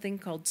something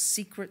called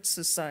secret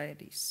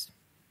societies.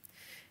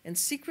 And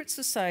secret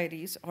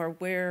societies are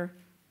where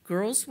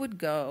girls would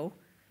go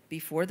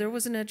before there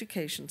was an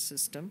education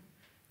system.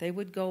 They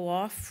would go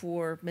off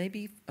for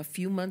maybe a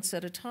few months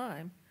at a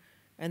time,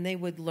 and they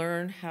would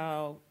learn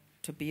how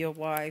to be a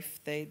wife.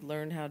 They'd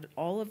learn how to,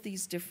 all of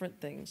these different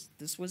things.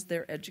 This was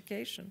their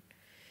education.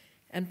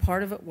 And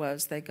part of it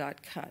was they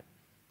got cut.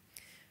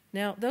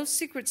 Now, those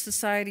secret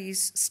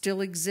societies still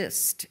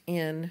exist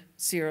in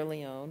Sierra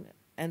Leone,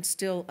 and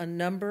still a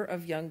number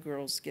of young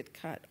girls get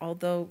cut,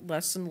 although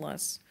less and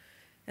less.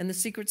 And the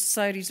secret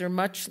societies are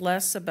much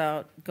less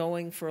about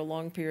going for a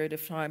long period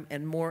of time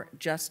and more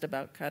just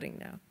about cutting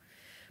now.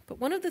 But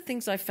one of the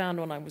things I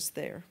found when I was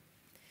there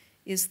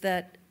is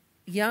that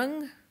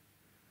young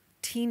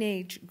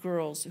teenage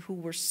girls who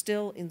were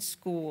still in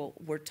school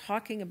were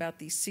talking about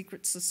these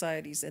secret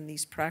societies and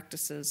these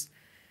practices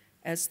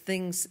as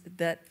things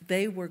that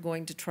they were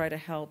going to try to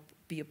help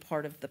be a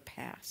part of the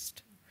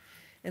past.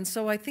 And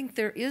so I think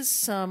there is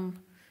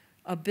some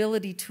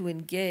ability to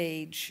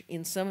engage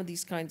in some of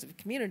these kinds of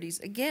communities.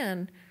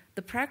 Again,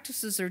 the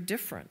practices are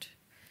different.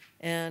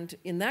 And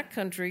in that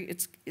country,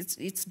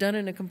 it's done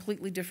in a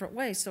completely different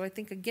way. So I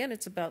think, again,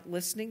 it's about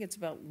listening, it's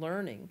about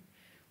learning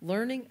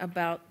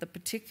about the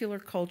particular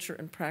culture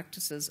and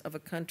practices of a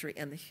country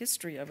and the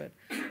history of it,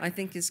 I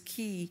think is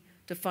key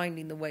to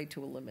finding the way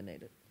to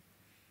eliminate it.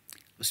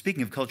 Well,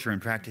 speaking of culture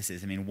and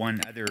practices,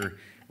 one other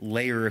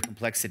layer of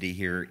complexity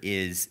here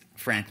is,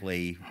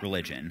 frankly,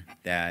 religion.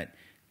 That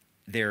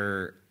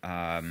there,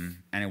 and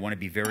I want to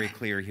be very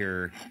clear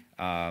here,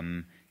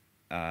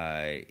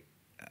 a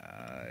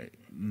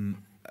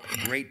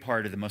great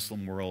part of the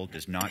Muslim world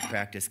does not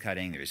practice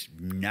cutting. There's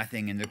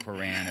nothing in the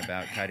Quran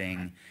about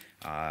cutting.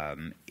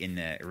 In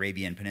the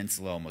Arabian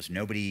Peninsula, almost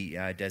nobody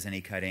does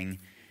any cutting.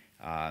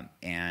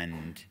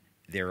 And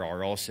there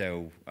are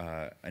also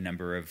a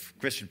number of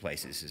Christian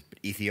places,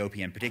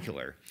 Ethiopia in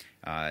particular,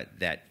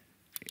 that,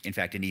 in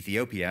fact, in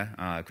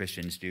Ethiopia,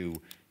 Christians do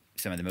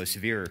some of the most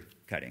severe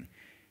cutting.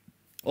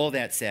 All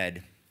that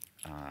said,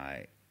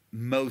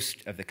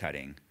 most of the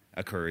cutting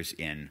occurs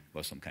in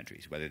Muslim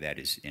countries, whether that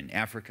is in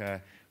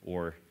Africa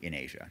or in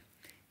Asia.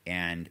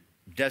 And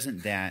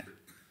doesn't that,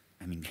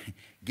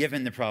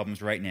 given the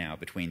problems right now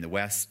between the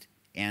West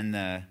and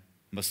the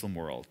Muslim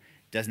world,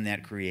 doesn't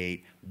that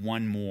create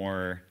one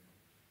more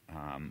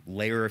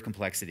layer of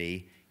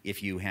complexity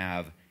if you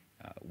have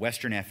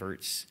Western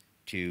efforts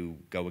to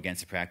go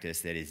against a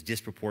practice that is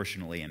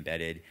disproportionately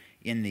embedded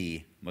in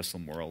the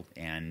Muslim world?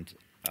 And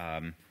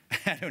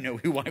I don't know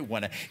who I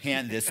want to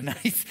hand this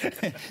nice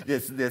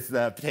this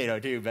potato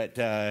to, but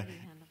pass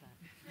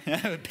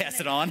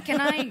it on.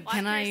 Can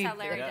I how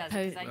Larry does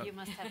it, because you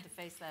must have to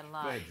face that a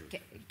lot.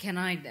 Can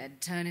I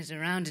turn it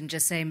around and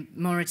just say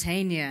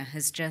Mauritania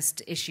has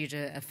just issued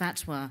a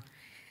fatwa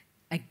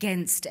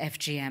against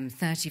FGM.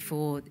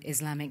 34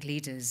 Islamic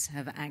leaders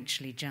have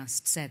actually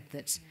just said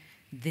that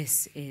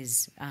this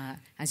is,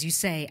 as you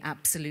say,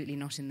 absolutely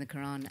not in the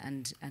Quran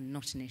and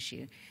not an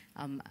issue.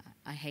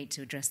 I hate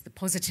to address the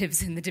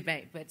positives in the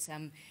debate, but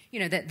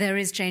that there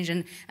is change,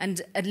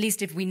 and at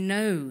least if we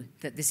know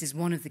that this is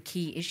one of the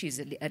key issues,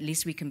 at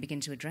least we can begin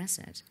to address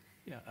it.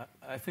 Yeah,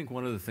 I think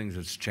one of the things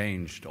that's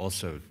changed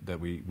also that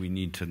we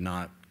need to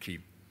not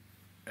keep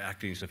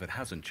acting as if it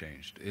hasn't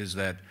changed is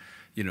that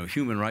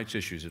human rights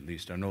issues, at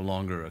least, are no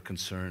longer a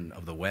concern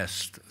of the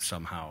West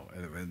somehow.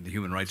 The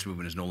human rights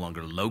movement is no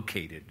longer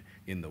located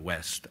in the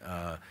West.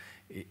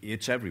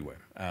 It's everywhere.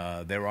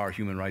 There are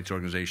human rights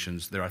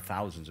organizations. There are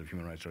thousands of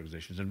human rights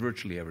organizations in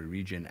virtually every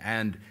region,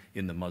 and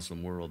in the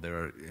Muslim world, there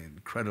are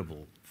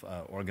incredible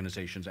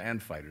organizations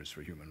and fighters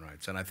for human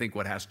rights. And I think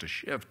what has to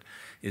shift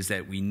is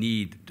that we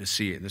need to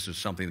see it, and this is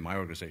something that my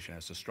organization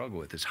has to struggle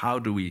with, is how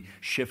do we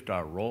shift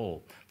our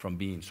role from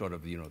being sort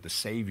of, the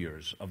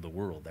saviors of the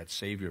world, that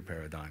savior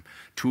paradigm,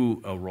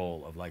 to a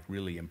role of like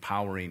really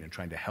empowering and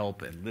trying to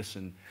help and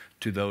listen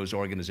to those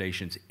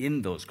organizations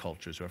in those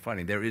cultures who are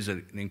fighting. There is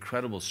an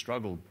incredible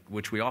struggle,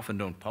 which we often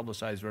don't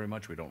publicize very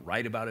much. We don't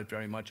write about it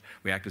very much.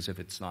 We act as if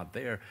it's not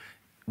there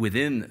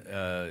within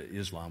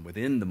Islam,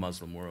 within the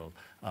Muslim world,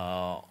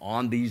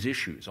 on these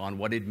issues, on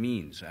what it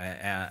means.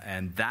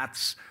 And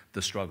that's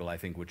the struggle, I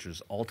think, which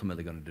is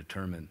ultimately going to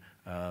determine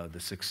the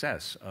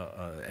success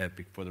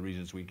for the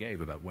reasons we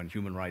gave about when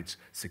human rights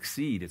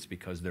succeed, it's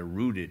because they're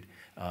rooted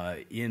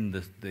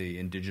in the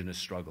indigenous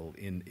struggle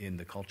in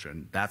the culture.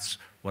 And that's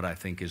what I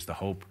think is the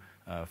hope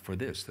for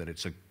this, that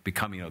it's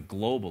becoming a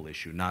global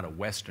issue, not a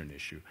Western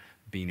issue,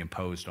 being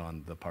imposed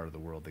on the part of the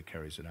world that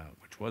carries it out,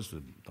 which was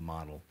the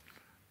model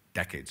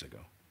decades ago.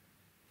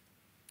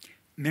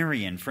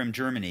 Marion from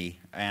Germany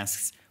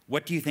asks,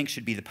 what do you think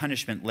should be the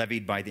punishment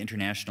levied by the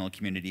international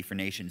community for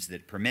nations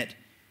that permit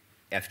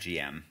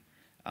FGM?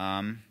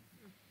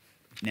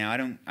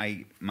 Now,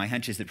 my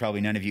hunch is that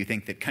probably none of you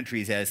think that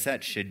countries as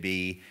such should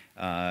be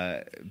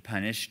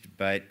punished,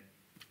 but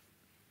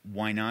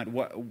why not?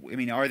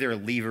 Are there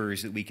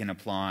levers that we can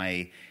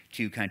apply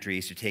to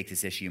countries to take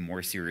this issue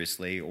more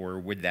seriously, or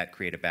would that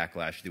create a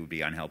backlash that would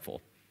be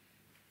unhelpful?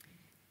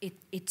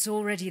 It's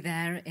already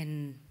there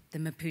in the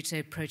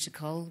Maputo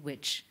Protocol,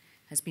 which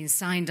has been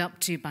signed up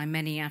to by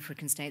many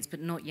African states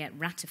but not yet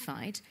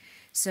ratified.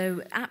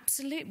 So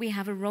absolutely we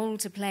have a role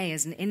to play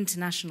as an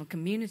international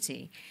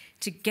community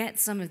to get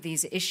some of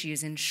these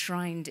issues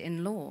enshrined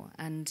in law.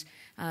 And,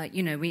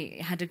 we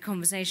had a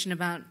conversation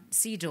about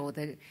CEDAW,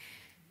 the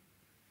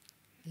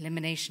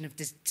elimination of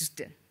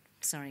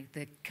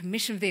the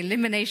Commission for the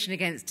Elimination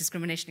Against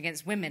Discrimination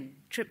Against Women,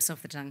 trips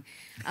off the tongue,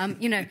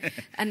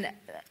 and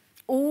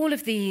all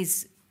of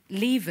these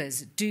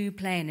levers do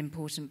play an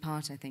important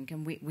part, I think,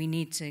 and we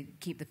need to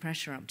keep the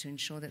pressure up to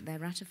ensure that they're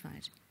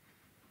ratified.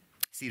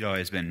 CEDAW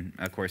has been,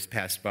 of course,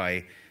 passed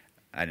by,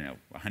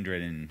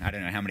 100 and I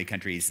don't know how many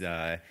countries,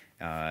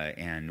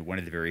 and one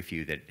of the very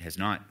few that has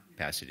not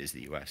passed it is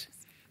the U.S.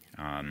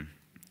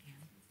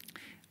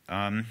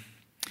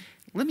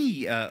 Let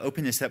me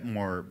open this up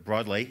more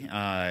broadly.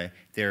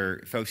 There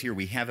are folks here.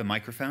 We have a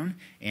microphone,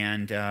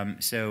 and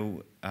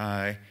so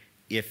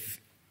if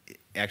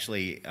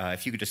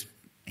you could just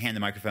hand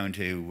the microphone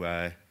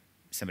to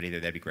somebody there,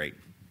 that'd be great.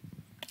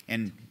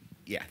 And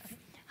yeah.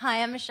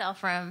 Hi, I'm Michelle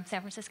from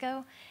San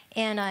Francisco,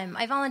 and I'm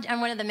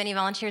one of the many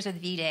volunteers with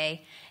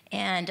V-Day,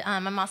 and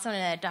I'm also in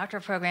a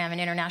doctoral program in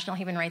international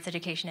human rights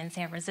education in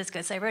San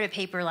Francisco. So I wrote a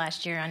paper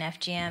last year on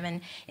FGM,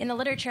 and in the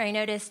literature I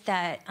noticed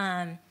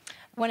that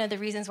one of the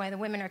reasons why the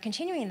women are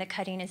continuing the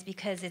cutting is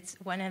because it's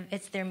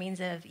their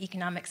means of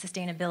economic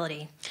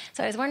sustainability.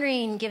 So I was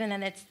wondering, given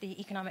that it's the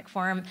economic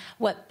forum,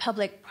 what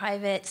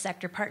public-private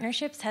sector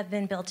partnerships have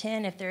been built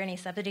in, if there are any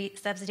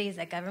subsidies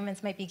that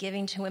governments might be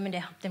giving to women to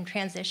help them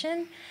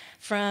transition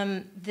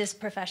from this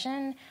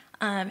profession,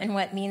 and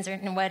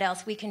what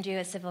else we can do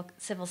as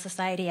civil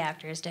society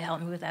actors to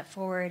help move that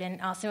forward,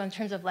 and also in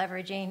terms of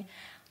leveraging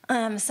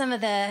some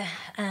of the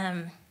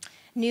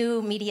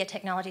new media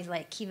technologies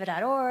like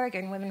Kiva.org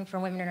and Women for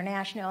Women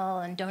International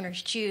and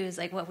Donors Choose,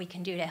 like what we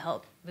can do to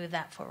help move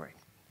that forward.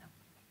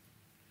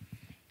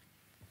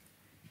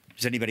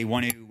 Does anybody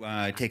want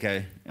to take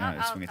a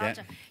swing at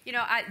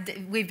that?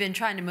 We've been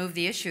trying to move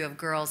the issue of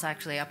girls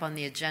actually up on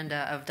the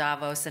agenda of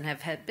Davos and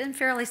have been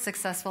fairly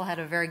successful. Had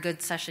a very good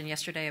session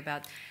yesterday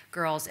about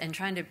girls and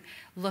trying to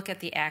look at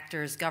the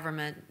actors,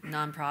 government,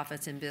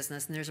 nonprofits, and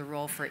business, and there's a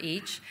role for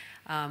each.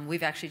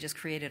 We've actually just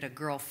created a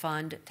girl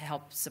fund to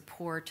help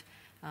support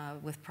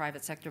with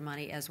private sector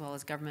money as well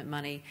as government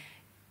money,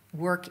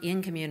 work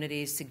in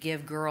communities to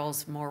give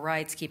girls more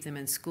rights, keep them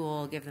in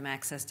school, give them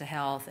access to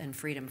health and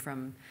freedom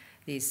from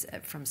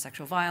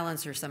sexual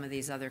violence or some of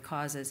these other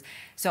causes.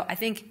 So I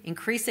think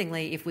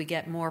increasingly, if we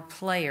get more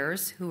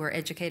players who are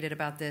educated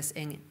about this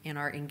and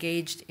are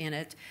engaged in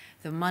it,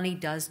 the money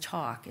does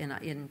talk, and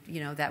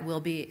that will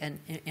be an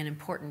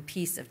important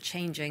piece of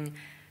changing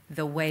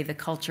the way the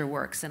culture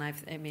works.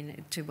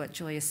 And to what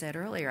Julia said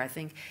earlier, I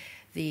think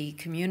the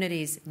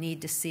communities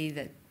need to see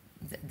that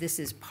this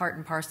is part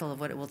and parcel of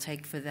what it will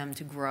take for them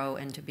to grow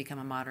and to become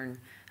a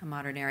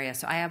modern area.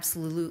 So I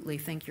absolutely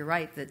think you're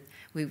right that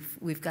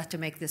we've got to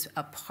make this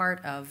a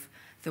part of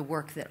the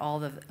work that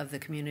all of the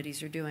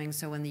communities are doing.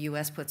 So when the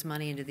U.S. puts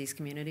money into these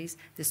communities,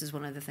 this is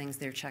one of the things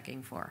they're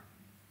checking for.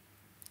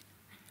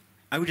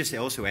 I would just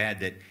also add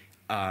that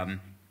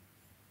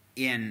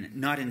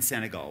not in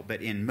Senegal,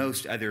 but in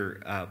most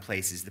other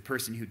places, the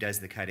person who does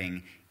the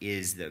cutting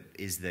is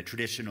the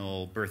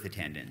traditional birth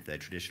attendant, the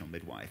traditional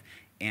midwife.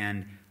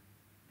 And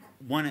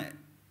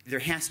there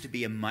has to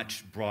be a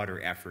much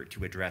broader effort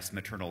to address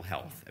maternal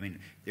health. I mean,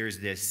 there's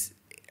this,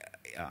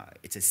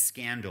 it's a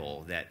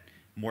scandal that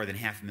more than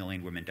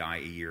 500,000 women die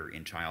a year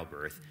in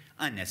childbirth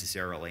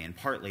unnecessarily, and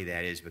partly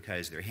that is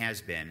because there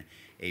has been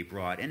a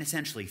broad and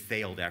essentially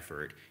failed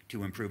effort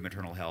to improve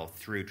maternal health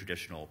through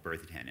traditional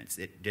birth attendants.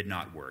 It did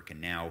not work,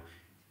 and now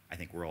I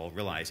think we're all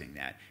realizing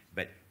that.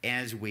 But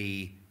as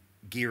we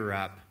gear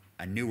up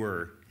a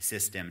newer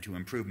system to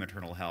improve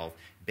maternal health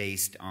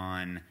based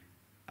on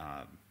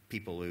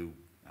people who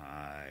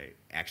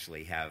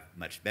actually have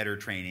much better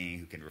training,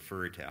 who can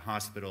refer to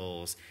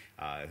hospitals,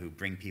 who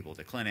bring people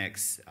to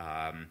clinics,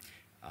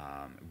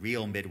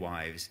 real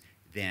midwives,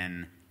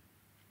 then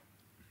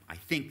I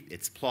think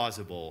it's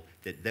plausible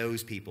that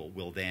those people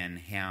will then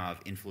have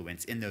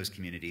influence in those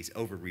communities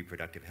over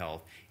reproductive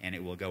health, and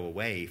it will go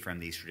away from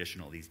these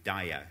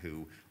Daya,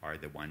 who are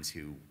the ones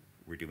who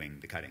were doing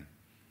the cutting.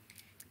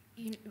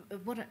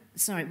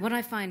 What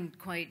I find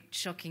quite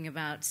shocking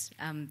about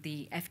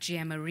the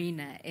FGM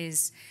arena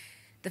is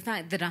the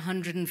fact that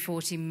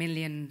 140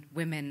 million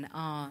women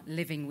are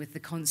living with the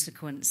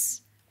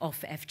consequence of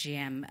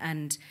FGM,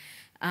 and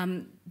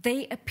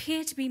they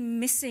appear to be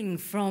missing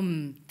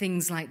from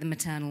things like the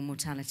maternal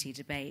mortality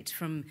debate,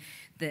 from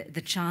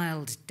the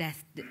child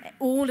death,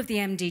 all of the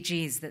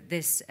MDGs that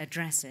this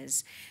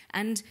addresses,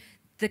 and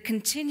the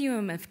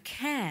continuum of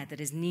care that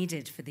is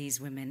needed for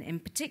these women in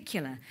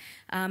particular.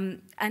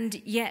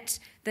 And yet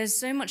there's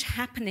so much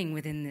happening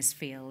within this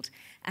field,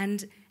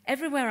 and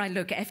everywhere I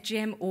look,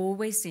 FGM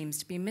always seems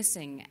to be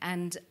missing.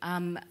 And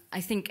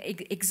I think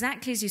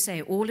exactly as you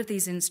say, all of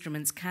these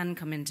instruments can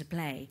come into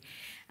play.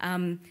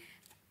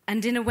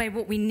 And in a way,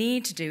 what we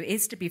need to do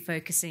is to be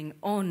focusing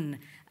on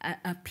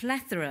a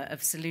plethora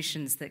of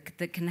solutions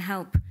that can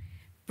help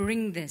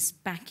bring this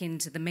back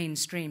into the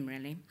mainstream,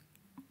 really.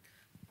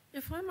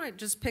 If I might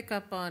just pick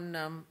up on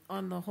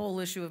the whole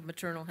issue of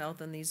maternal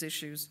health and these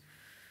issues.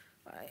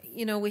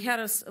 You know, we had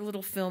a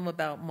little film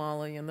about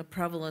Mali and the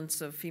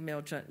prevalence of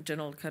female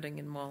genital cutting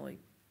in Mali.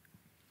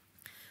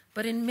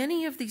 But in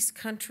many of these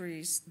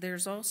countries,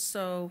 there's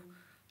also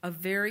a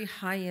very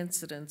high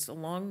incidence,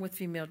 along with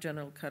female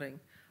genital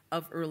cutting,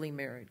 of early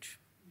marriage.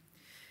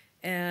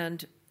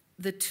 And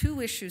the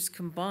two issues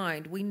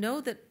combined, we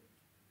know that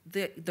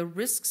the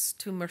risks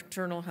to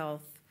maternal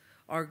health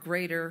are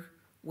greater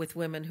with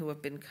women who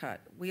have been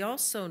cut. We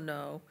also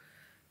know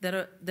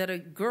that a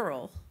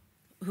girl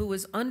who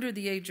is under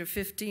the age of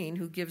 15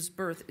 who gives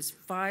birth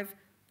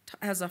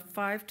has a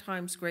 5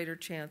 times greater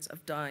chance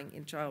of dying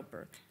in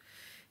childbirth.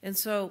 And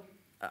so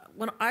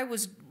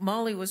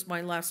Mali was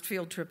my last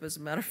field trip, as a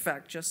matter of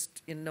fact,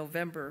 just in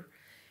November,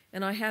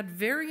 and I had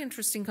very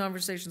interesting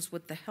conversations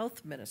with the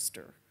health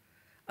minister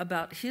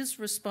about his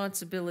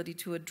responsibility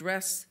to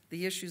address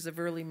the issues of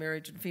early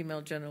marriage and female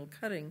genital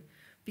cutting,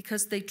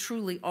 because they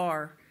truly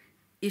are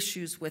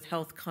issues with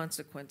health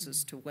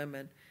consequences to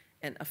women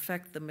and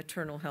affect the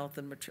maternal health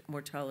and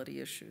mortality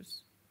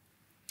issues.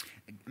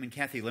 I mean,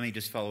 Kathy, let me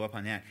just follow up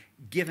on that.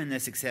 Given the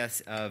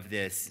success of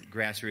this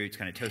grassroots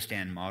kind of toe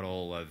stand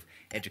model of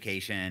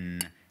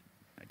education,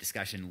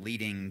 discussion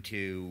leading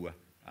to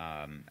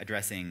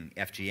addressing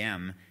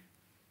FGM,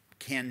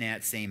 can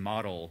that same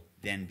model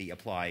then be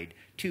applied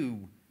to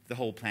the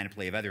whole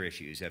panoply of other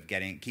issues of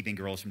keeping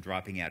girls from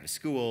dropping out of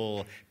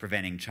school,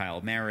 preventing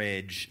child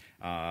marriage,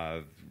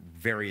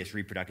 various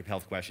reproductive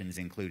health questions,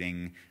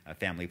 including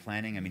family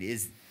planning? I mean,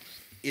 is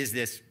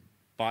this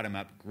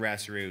bottom-up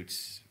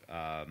grassroots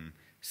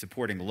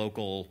supporting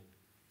local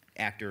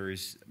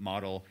actors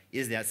model,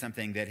 is that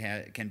something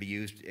that can be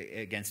used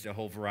against a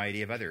whole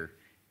variety of other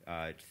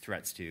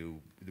threats to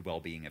the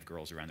well-being of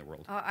girls around the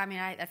world? I mean,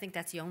 I think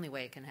that's the only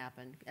way it can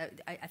happen.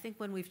 I think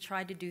when we've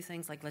tried to do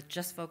things like let's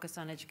just focus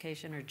on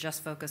education or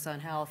just focus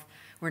on health,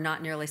 we're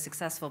not nearly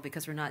successful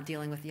because we're not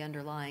dealing with the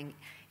underlying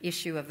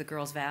issue of the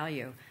girl's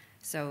value.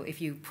 So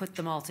if you put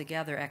them all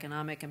together,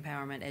 economic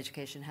empowerment,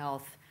 education,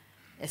 health,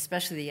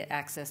 especially the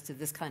access to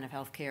this kind of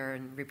health care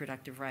and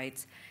reproductive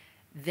rights,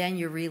 then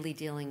you're really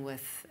dealing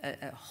with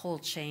a whole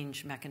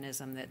change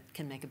mechanism that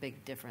can make a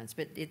big difference.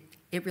 But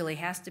it really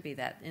has to be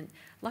that. And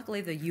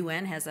luckily, the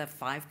UN has a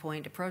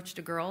 5-point approach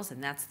to girls,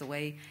 and that's the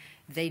way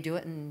they do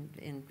it.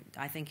 And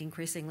I think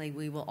increasingly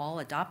we will all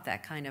adopt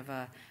that kind of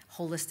a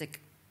holistic,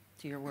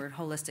 to your word,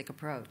 holistic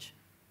approach.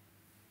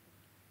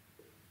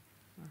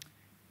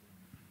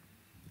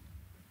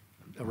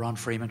 Ron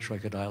Freeman,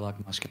 Troika Dialogue,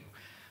 Moscow.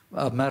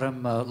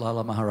 Madam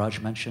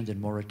Lalla-Maharajh mentioned in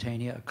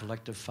Mauritania a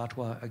collective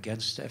fatwa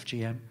against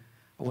FGM.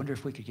 I wonder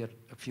if we could get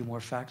a few more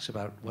facts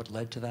about what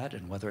led to that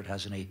and whether it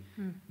has any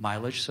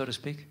mileage, so to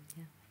speak.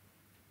 Yeah.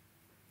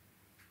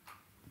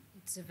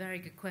 It's a very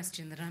good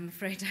question that I'm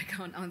afraid I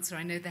can't answer.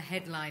 I know the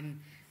headline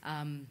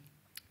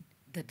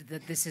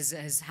that this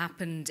has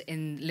happened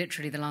in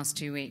literally the last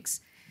 2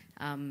 weeks.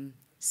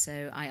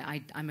 So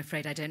I'm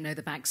afraid I don't know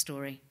the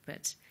backstory,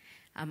 but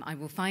I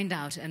will find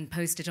out and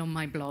post it on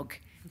my blog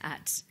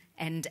at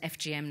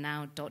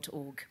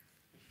endfgmnow.org.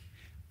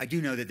 I do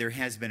know that there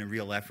has been a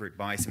real effort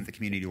by some of the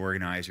community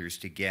organizers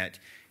to get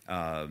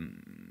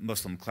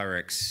Muslim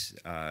clerics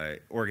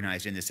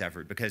organized in this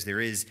effort, because there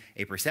is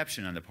a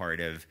perception on the part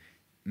of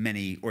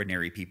many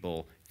ordinary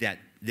people that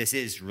this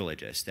is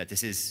religious, that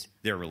this is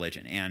their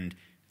religion. And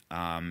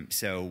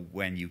so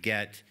when you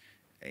get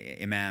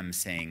imams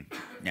saying,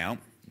 no,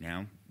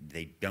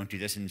 they don't do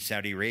this in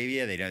Saudi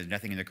Arabia, they do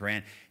nothing in the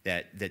Quran,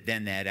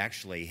 that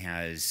actually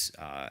has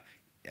a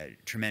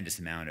tremendous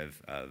amount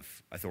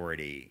of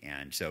authority.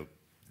 And so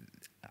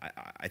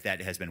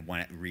that has been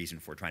one reason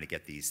for trying to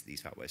get these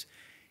fatwas.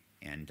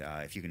 And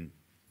if you can,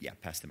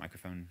 pass the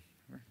microphone.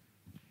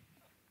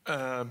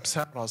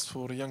 Sam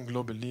Rasfour, young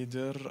global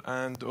leader,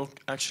 and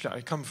actually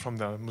I come from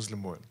the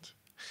Muslim world.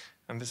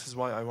 And this is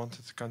why I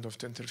wanted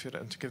to interfere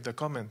and to give the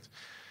comment.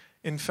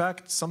 In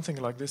fact, something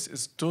like this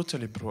is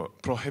totally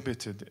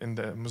prohibited in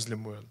the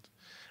Muslim world.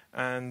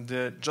 And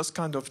just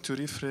to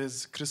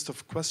rephrase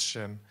Christoph's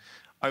question,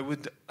 I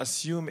would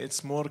assume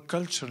it's more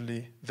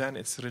culturally than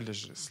it's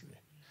religiously.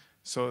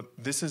 So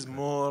this is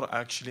more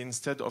actually,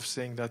 instead of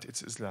saying that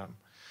it's Islam.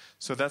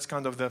 So that's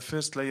the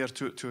first layer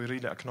to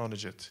really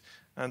acknowledge it.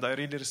 And I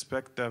really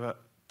respect the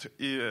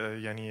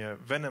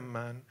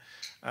Veneman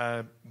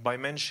by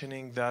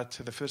mentioning that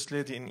the First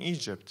Lady in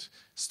Egypt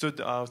stood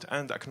out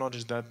and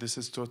acknowledged that this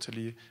is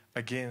totally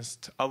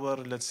against our,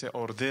 let's say,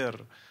 or their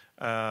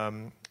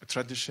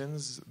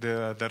traditions,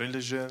 the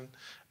religion,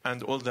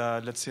 and all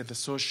the, let's say, the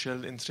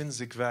social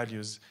intrinsic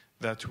values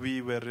that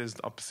we were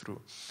raised up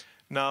through.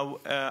 Now,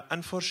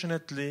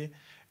 unfortunately,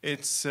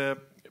 it's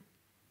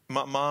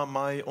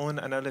my own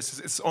analysis.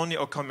 It's only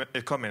a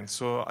comment,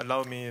 so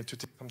allow me to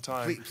take some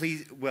time.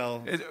 Please,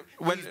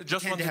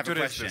 just wanted to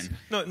raise this.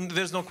 No,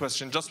 there's no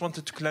question. Just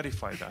wanted to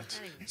clarify that.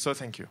 So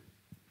thank you.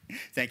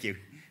 Thank you.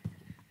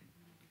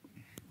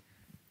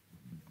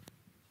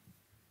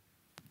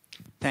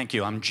 Thank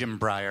you. I'm Jim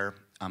Breyer.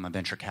 I'm a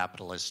venture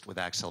capitalist with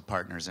Accel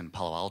Partners in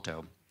Palo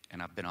Alto,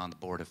 and I've been on the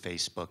board of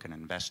Facebook, an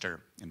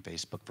investor in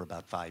Facebook for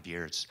about 5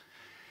 years.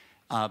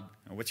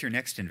 What's your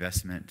next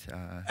investment?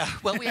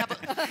 Well, we have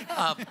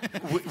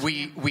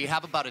we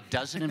have about a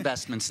dozen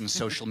investments in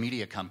social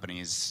media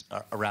companies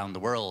around the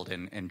world.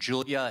 And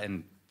Julia,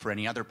 and for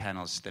any other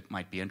panelists that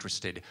might be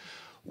interested,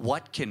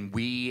 what can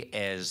we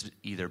as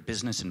either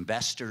business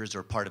investors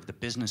or part of the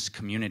business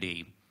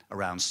community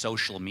around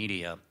social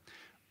media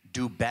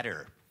do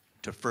better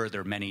to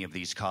further many of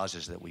these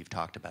causes that we've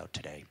talked about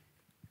today?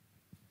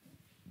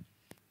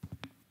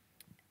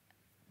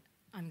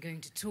 I'm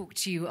going to talk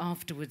to you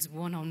afterwards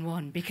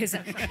one-on-one because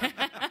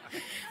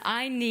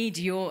I need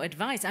your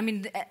advice. I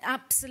mean,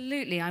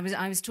 absolutely.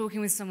 I was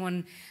talking with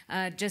someone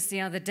just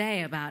the other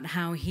day about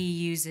how he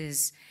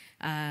uses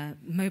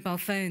mobile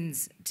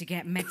phones to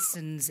get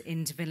medicines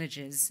into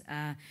villages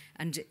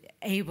and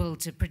able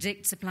to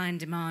predict supply and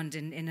demand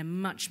in a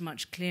much,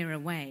 much clearer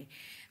way.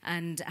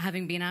 And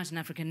having been out in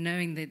Africa,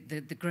 knowing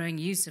the growing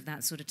use of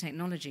that sort of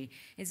technology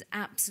is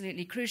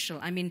absolutely crucial.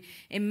 I mean,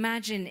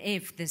 imagine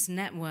if this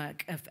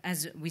network of,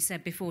 as we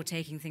said before,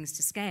 taking things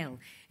to scale,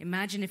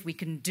 imagine if we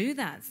can do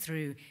that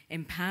through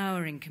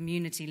empowering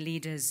community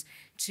leaders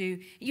to,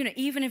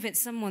 even if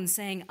it's someone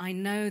saying, I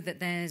know that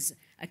there's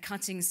a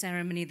cutting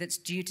ceremony that's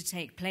due to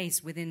take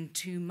place within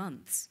 2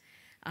 months.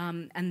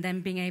 And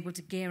then being able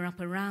to gear up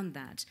around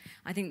that.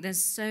 I think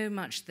there's so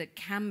much that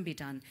can be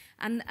done.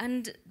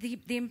 And the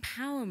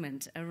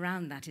empowerment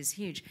around that is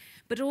huge.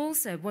 But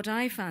also what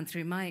I found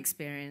through my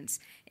experience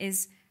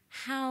is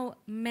how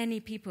many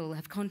people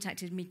have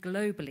contacted me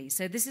globally.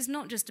 So this is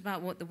not just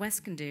about what the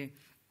West can do.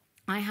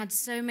 I had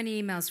so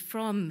many emails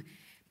from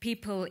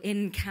people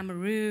in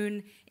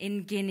Cameroon,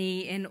 in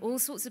Guinea, in all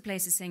sorts of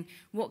places saying,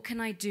 what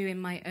can I do in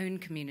my own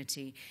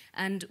community?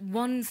 And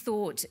one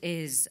thought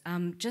is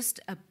just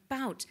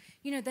about,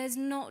 there's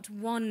not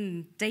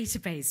one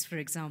database, for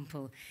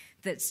example,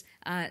 that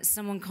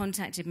someone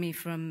contacted me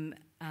from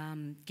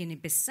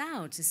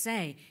Guinea-Bissau to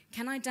say,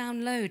 can I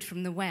download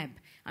from the web?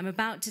 I'm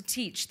about to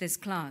teach this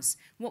class.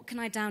 What can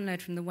I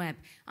download from the web?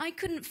 I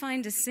couldn't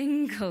find a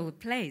single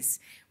place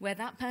where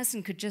that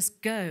person could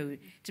just go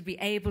to be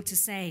able to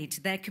say to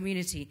their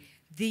community,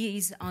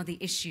 these are the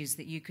issues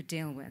that you could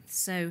deal with.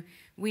 So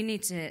we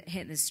need to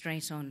hit this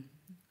straight on.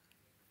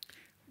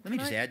 Let me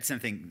just add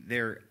something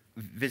there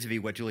vis-a-vis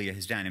what Julia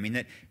has done. I mean,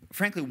 that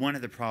frankly, one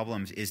of the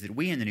problems is that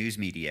we in the news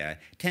media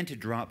tend to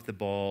drop the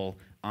ball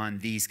on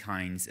these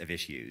kinds of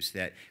issues.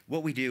 That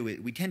what we do,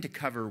 we tend to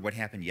cover what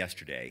happened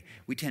yesterday.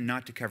 We tend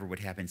not to cover what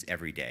happens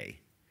every day.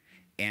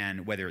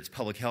 And whether it's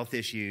public health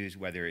issues,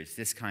 whether it's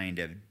this kind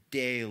of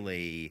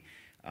daily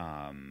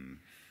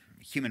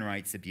human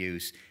rights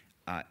abuse,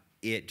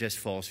 it just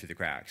falls through the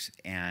cracks.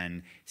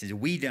 And since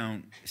we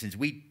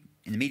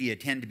in the media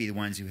tend to be the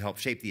ones who help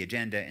shape the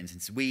agenda, and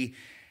since we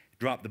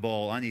drop the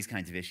ball on these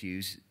kinds of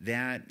issues,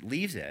 that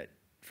leaves it,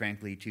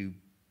 frankly, to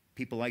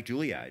people like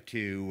Julia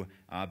to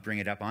bring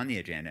it up on the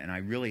agenda. And I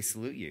really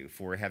salute you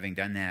for having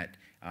done that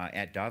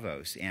at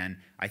Davos. And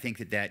I think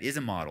that that is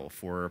a model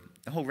for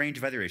a whole range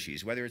of other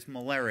issues, whether it's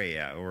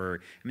malaria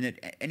or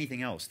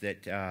anything else.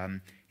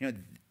 That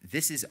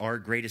this is our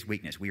greatest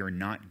weakness. We are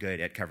not good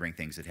at covering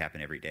things that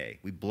happen every day.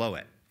 We blow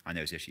it on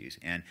those issues,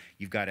 and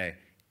you've got to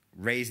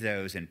raise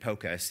those and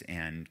poke us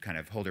and kind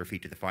of hold our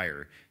feet to the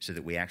fire so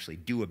that we actually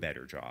do a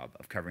better job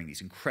of covering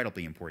these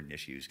incredibly important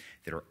issues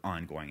that are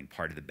ongoing and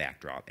part of the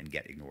backdrop and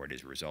get ignored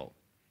as a result.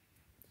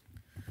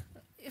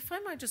 If I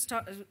might just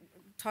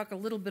talk a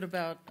little bit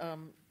about,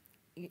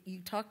 you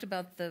talked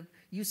about the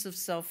use of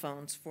cell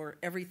phones for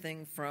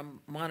everything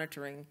from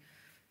monitoring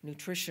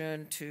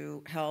nutrition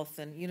to health,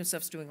 and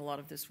UNICEF's doing a lot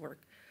of this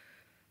work.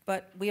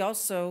 But we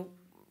also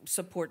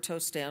support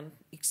TOSTAN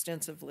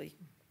extensively.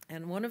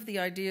 And one of the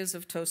ideas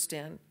of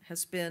TOSTAN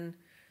has been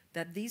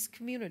that these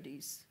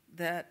communities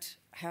that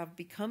have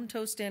become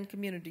TOSTAN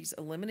communities,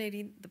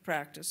 eliminating the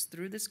practice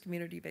through this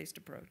community-based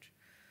approach,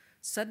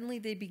 suddenly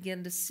they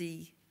begin to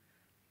see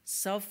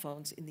cell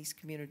phones in these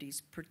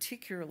communities,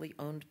 particularly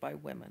owned by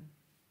women.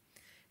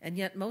 And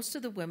yet most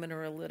of the women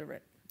are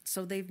illiterate.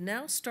 So they've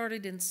now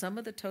started in some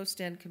of the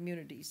TOSTAN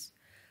communities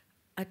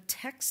a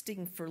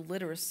texting for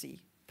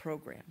literacy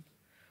program,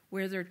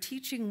 where they're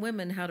teaching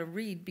women how to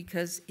read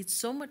because it's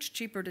so much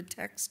cheaper to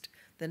text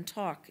than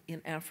talk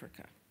in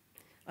Africa,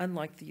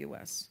 unlike the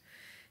US.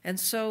 And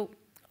so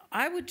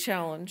I would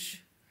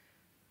challenge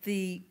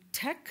the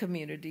tech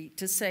community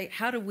to say,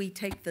 how do we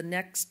take the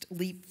next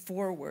leap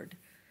forward,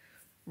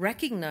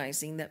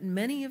 recognizing that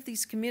many of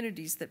these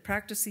communities that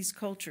practice these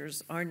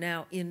cultures are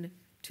now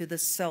into the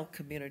cell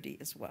community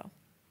as well?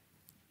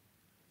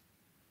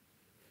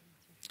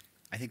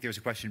 I think there's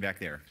a question back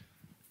there.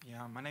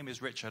 Yeah, my name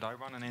is Richard. I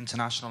run an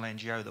international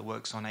NGO that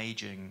works on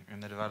aging in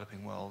the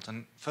developing world.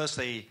 And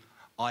firstly,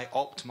 I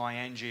opt my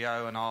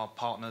NGO and our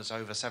partners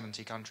over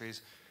 70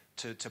 countries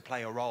to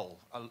play a role.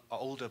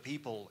 Older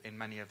people in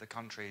many of the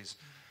countries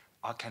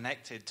are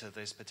connected to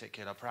this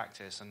particular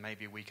practice, and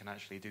maybe we can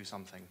actually do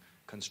something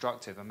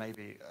constructive, and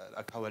maybe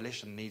a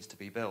coalition needs to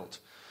be built.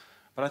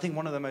 But I think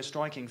one of the most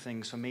striking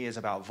things for me is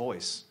about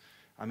voice.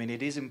 I mean,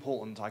 it is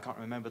important. I can't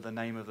remember the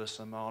name of the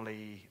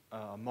Somali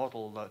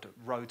model that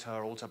wrote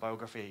her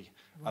autobiography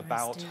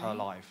about her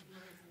life.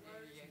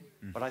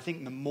 But I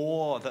think the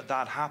more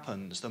that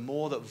happens, the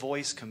more that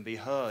voice can be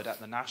heard at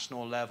the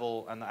national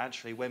level, and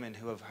actually women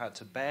who have had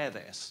to bear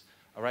this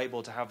are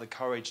able to have the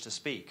courage to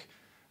speak.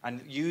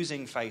 And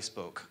using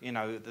Facebook,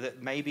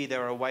 that maybe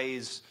there are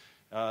ways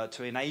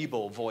to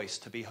enable voice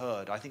to be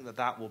heard. I think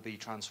that will be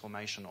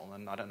transformational.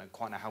 And I don't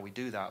quite know how we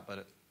do that,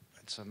 but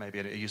it's maybe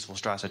a useful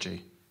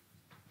strategy.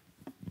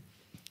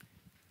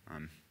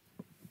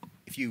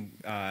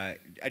 I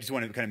just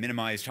want to kind of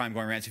minimize time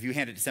going around, so if you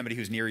hand it to somebody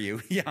who's near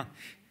you. Yeah.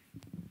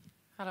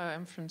 Hello,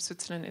 I'm from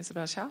Switzerland,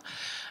 Isabel Schall.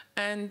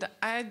 And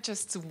I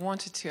just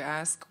wanted to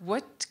ask,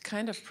 what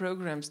kind of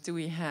programs do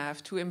we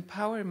have to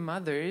empower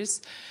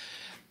mothers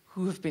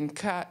who have been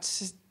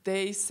cut?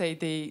 They say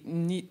they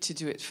need to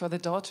do it for their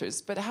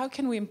daughters, but how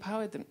can we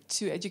empower them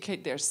to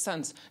educate their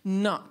sons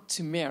not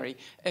to marry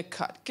a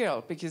cut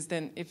girl? Because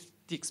then if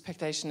the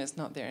expectation is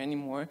not there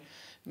anymore,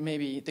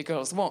 maybe the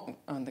girls won't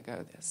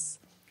undergo this.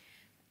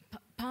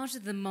 Part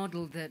of the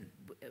model that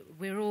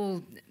we're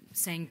all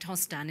saying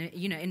TOSTAN,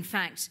 in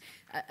fact,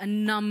 a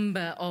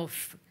number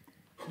of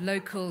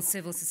local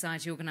civil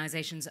society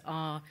organizations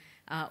are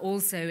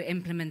also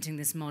implementing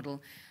this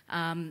model.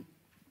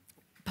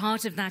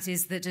 Part of that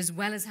is that as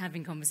well as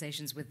having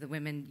conversations with the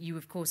women, you,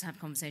 of course, have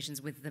conversations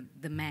with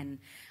the men.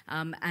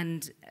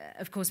 And,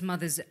 of course,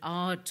 mothers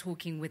are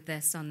talking with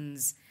their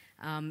sons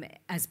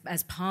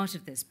as part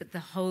of this, but the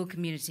whole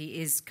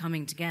community is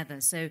coming together.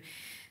 So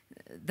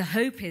the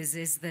hope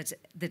is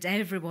that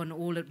everyone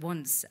all at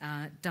once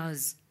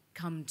does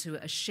come to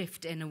a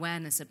shift in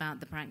awareness about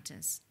the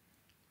practice.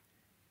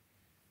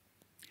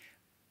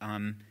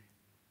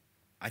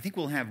 I think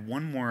we'll have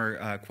one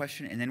more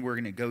question, and then we're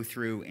going to go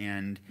through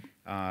and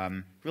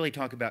really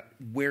talk about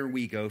where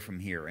we go from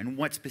here and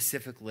what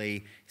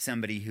specifically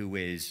somebody who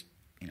is,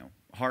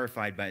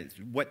 horrified by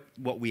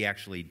what we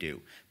actually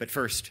do. But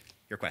first,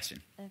 your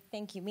question.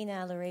 Thank you. Mina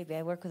Al-Arabi.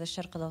 I work with the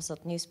Sharq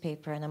Al-Awsat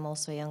newspaper, and I'm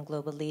also a young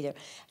global leader.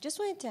 I just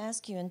wanted to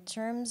ask you, in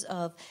terms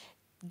of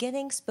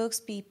getting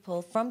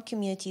spokespeople from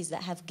communities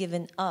that have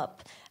given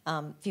up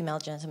female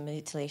genital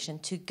mutilation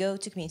to go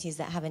to communities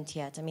that haven't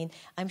yet. I mean,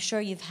 I'm sure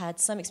you've had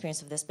some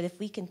experience of this, but if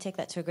we can take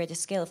that to a greater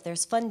scale, if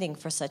there's funding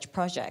for such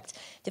projects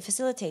to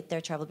facilitate their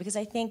travel, because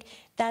I think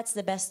that's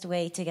the best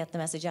way to get the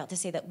message out, to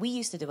say that we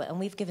used to do it and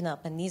we've given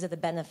up and these are the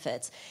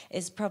benefits,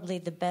 is probably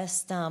the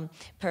best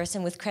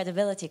person with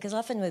credibility, because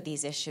often with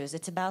these issues,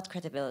 it's about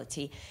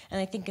credibility,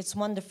 and I think it's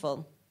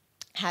wonderful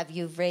have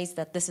you raised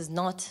that this is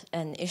not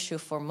an issue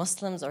for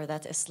Muslims or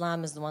that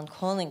Islam is the one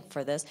calling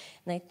for this.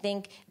 And I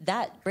think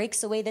that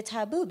breaks away the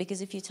taboo,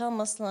 because if you tell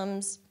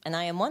Muslims, and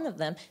I am one of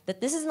them,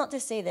 that this is not to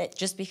say that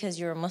just because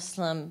you're a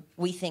Muslim,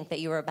 we think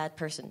that you're a bad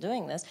person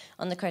doing this.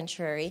 On the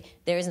contrary,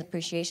 there is an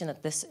appreciation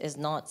that this is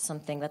not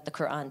something that the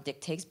Quran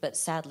dictates, but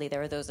sadly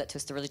there are those that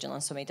twist the religion on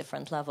so many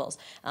different levels.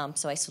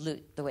 So I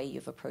salute the way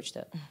you've approached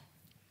it.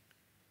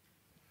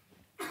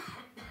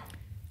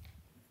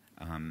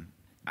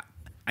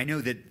 I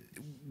know that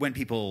when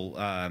people,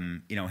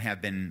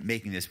 have been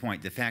making this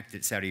point, the fact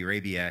that Saudi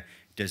Arabia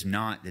does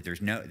not, that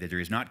there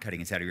is not cutting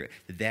in Saudi Arabia,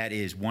 that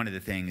is one of the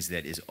things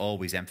that is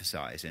always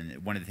emphasized,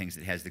 and one of the things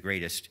that has the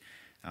greatest,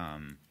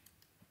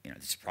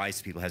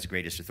 surprise people has the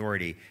greatest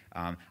authority.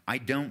 I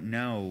don't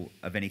know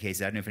of any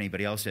cases, I don't know if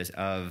anybody else does,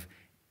 of,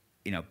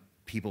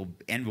 people,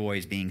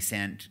 envoys being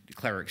sent,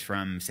 clerics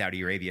from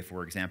Saudi Arabia,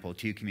 for example,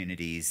 to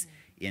communities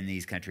in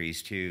these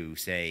countries to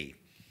say,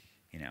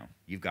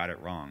 you've got it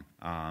wrong.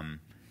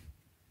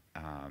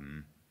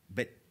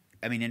 But,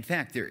 in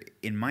fact,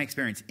 in my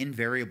experience,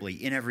 invariably,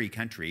 in every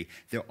country,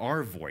 there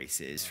are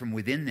voices from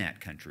within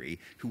that country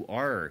who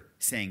are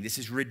saying, this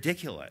is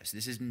ridiculous,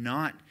 this is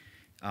not,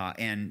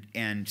 and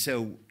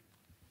so,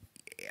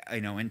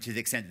 and to the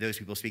extent that those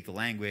people speak the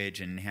language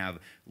and have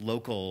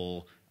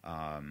local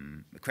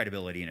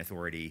credibility and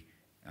authority.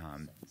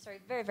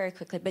 Sorry, very, very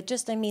quickly, but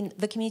just,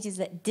 the communities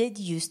that did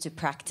used to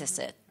practice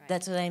it.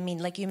 That's what I mean,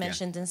 like you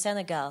mentioned in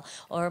Senegal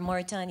or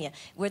Mauritania,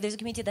 where there's a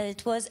community that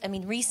it was,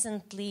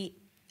 recently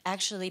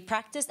actually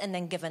practiced and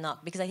then given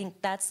up, because I think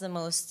that's the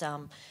most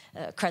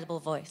credible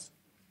voice.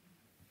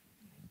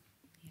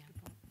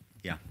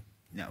 Yeah,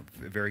 no,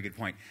 very good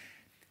point.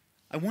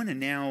 I want to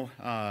now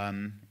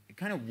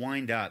kind of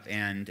wind up,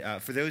 and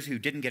for those who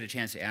didn't get a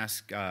chance to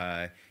ask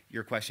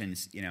your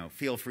questions,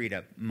 feel free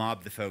to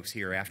mob the folks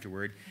here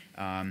afterward.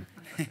 But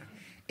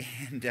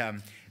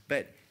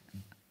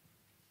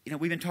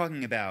we've been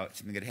talking about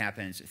something that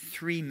happens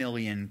 3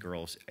 million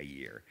girls a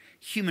year.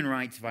 Human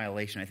rights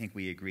violation, I think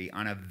we agree,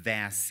 on a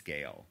vast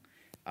scale,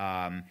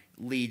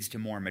 leads to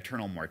more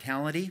maternal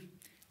mortality,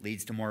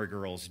 leads to more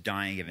girls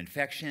dying of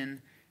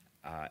infection,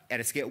 at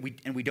a scale,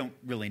 we don't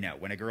really know.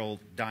 When a girl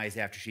dies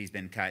after she's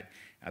been cut,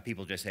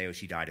 people just say, oh,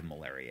 she died of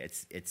malaria.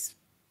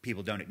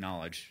 People don't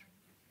acknowledge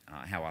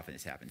how often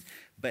this happens.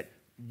 But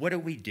what do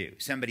we do?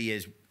 Somebody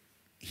is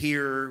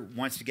here,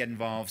 wants to get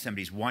involved,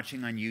 somebody's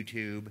watching on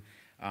YouTube.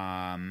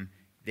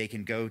 They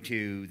can go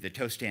to the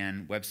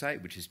TOSTAN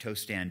website, which is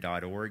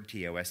tostan.org,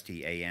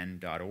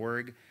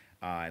 TOSTAN.org,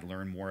 and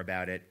learn more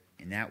about it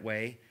in that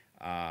way.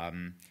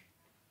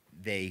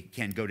 They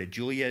can go to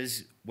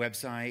Julia's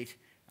website,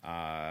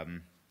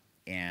 and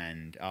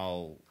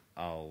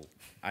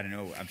I don't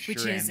know, I'm sure...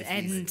 Which is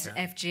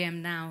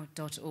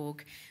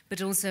endfgmnow.org.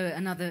 But also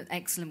another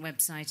excellent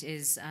website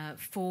is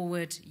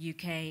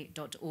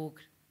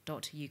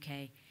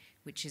forwarduk.org.uk,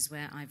 which is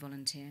where I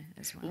volunteer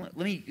as well.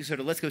 Well,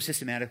 let's go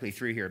systematically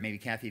through here. Maybe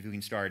Kathy, if you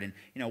can start. And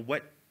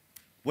what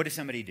does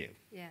somebody do?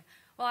 Yeah.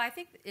 Well, I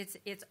think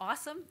it's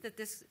awesome that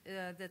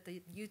that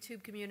the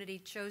YouTube community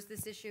chose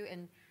this issue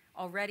and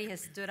already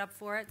has stood up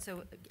for it.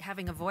 So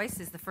having a voice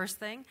is the first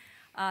thing.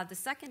 The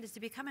second is to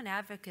become an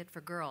advocate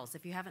for girls.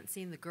 If you haven't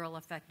seen the Girl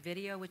Effect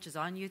video, which is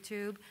on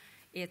YouTube,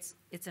 it's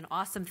an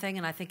awesome thing,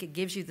 and I think it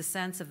gives you the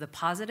sense of the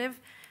positive,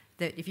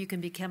 that if you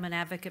can become an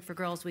advocate for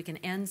girls, we can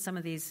end some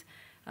of these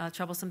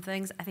troublesome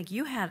things. I think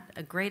you had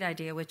a great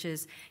idea, which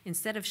is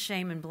instead of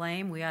shame and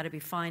blame, we ought to be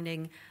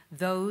finding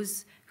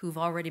those who've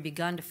already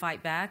begun to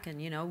fight back. And,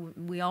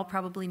 we all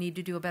probably need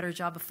to do a better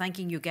job of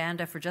thanking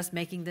Uganda for just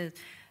making the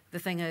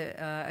thing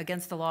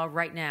against the law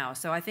right now.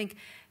 So I think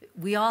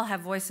we all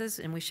have voices,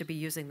 and we should be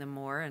using them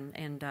more,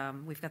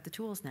 and we've got the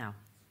tools now.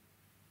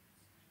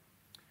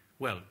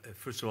 Well,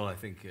 first of all, I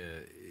think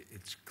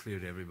it's clear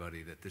to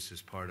everybody that this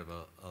is part of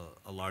a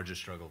larger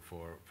struggle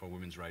for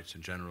women's rights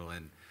in general,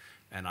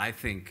 and I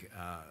think,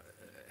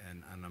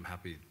 and I'm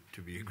happy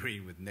to be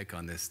agreeing with Nick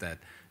on this, that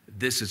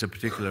this is a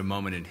particular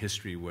moment in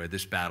history where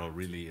this battle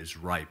really is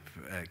ripe.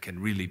 There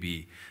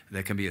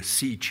can be a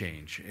sea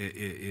change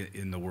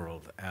in the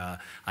world.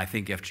 I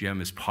think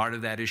FGM is part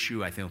of that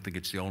issue. I don't think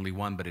it's the only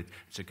one, but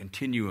it's a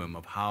continuum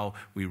of how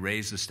we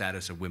raise the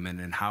status of women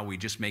and how we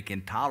just make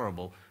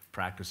intolerable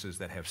practices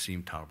that have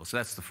seemed tolerable. So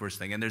that's the first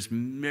thing. And there's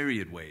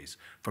myriad ways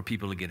for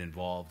people to get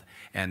involved.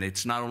 And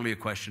it's not only a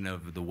question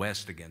of the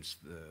West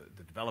against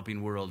the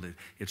developing world,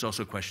 it's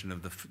also a question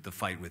of the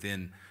fight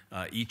within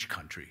each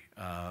country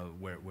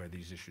where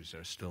these issues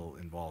are still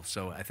involved.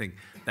 So I think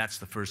that's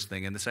the first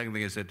thing. And the second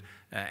thing is that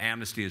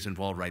Amnesty is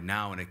involved right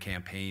now in a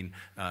campaign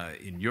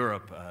in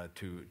Europe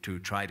to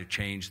try to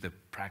change the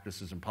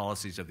practices and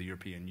policies of the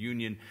European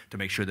Union to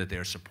make sure that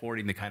they're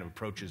supporting the kind of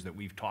approaches that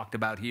we've talked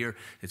about here.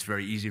 It's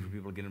very easy for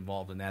people to get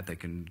involved in that, they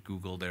can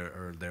Google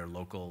their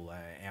local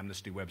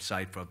Amnesty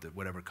website for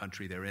whatever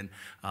country they're in,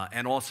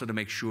 and also to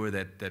make sure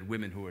that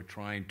women who are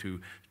trying to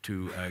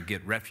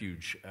get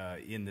refuge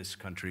in this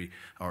country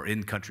or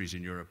in countries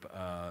in Europe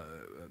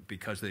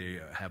because they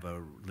have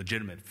a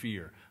legitimate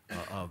fear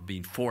of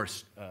being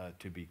forced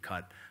to be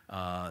cut,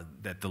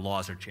 that the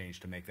laws are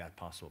changed to make that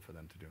possible for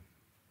them to do.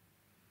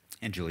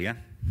 And Julia,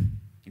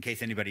 in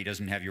case anybody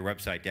doesn't have your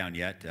website down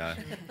yet.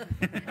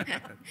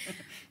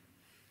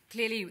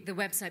 Clearly the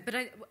website, but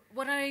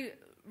what I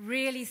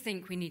really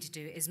think we need to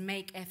do is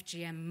make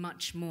FGM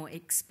much more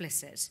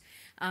explicit.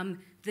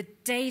 The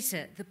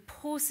data, the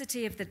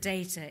paucity of the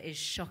data is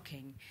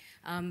shocking.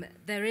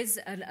 There is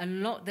a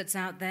lot that's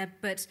out there,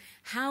 but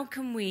how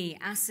can we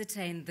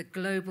ascertain the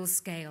global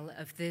scale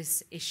of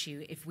this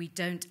issue if we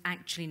don't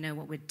actually know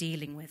what we're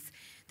dealing with?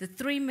 The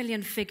 3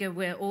 million figure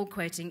we're all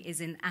quoting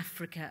is in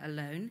Africa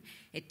alone.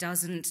 It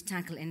doesn't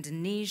tackle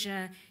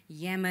Indonesia,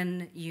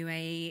 Yemen,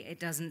 UAE. It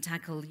doesn't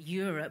tackle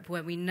Europe,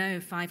 where we know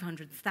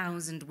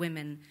 500,000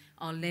 women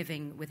are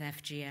living with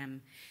FGM.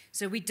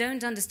 So we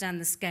don't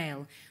understand the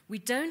scale. We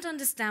don't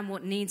understand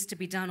what needs to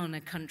be done on a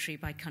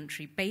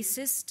country-by-country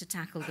basis to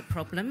tackle the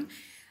problem.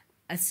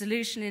 A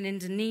solution in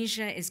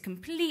Indonesia is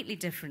completely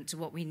different to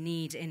what we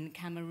need in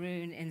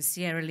Cameroon, in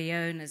Sierra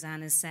Leone, as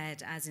Anna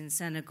said, as in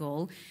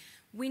Senegal.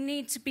 We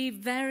need to be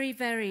very,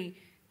 very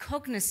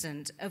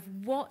cognizant of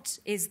what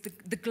is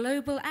the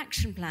global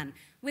action plan.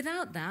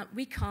 Without that,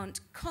 we can't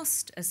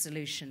cost a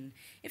solution.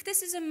 If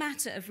this is a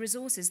matter of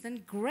resources,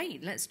 then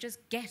great, let's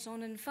just get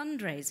on and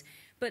fundraise.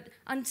 But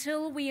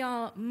until we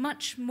are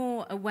much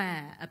more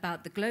aware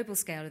about the global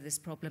scale of this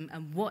problem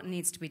and what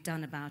needs to be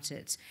done about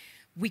it,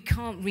 we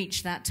can't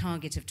reach that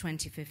target of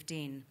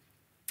 2015.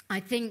 I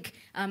think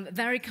a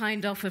very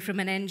kind offer from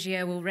an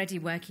NGO already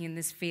working in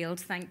this field.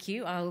 Thank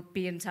you. I'll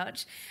be in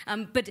touch.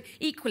 But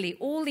equally,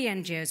 all the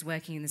NGOs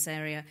working in this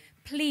area,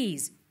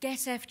 please get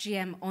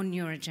FGM on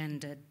your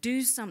agenda.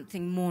 Do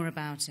something more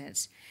about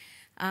it.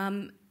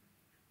 And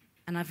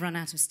I've run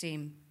out of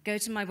steam. Go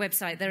to my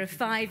website. There are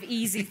 5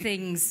 easy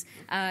things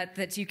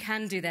that you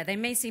can do there. They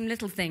may seem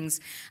little things.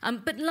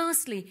 But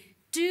lastly,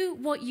 do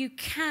what you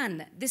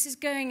can. This is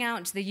going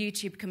out to the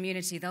YouTube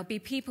community. There'll be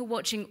people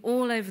watching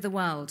all over the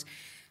world.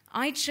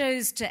 I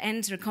chose to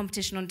enter a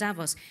competition on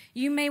Davos.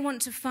 You may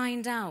want to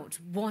find out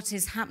what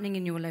is happening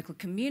in your local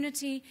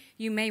community.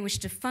 You may wish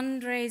to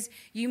fundraise.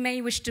 You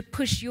may wish to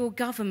push your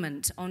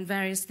government on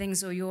various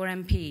things or your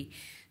MP.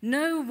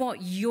 Know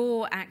what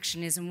your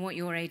action is and what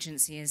your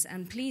agency is,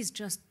 and please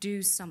just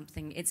do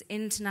something. It's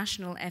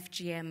International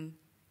FGM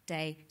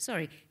Day,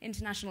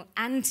 International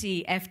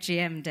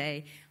Anti-FGM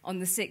Day on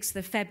the 6th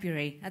of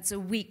February. That's a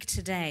week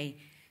today.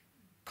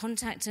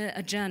 Contact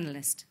a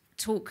journalist.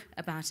 Talk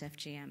about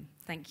FGM.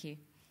 Thank you.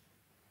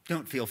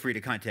 Don't feel free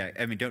to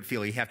don't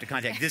feel you have to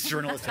contact this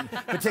journalist in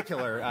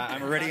particular.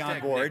 I'm already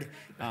on board.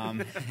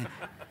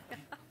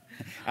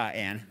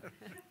 Anne?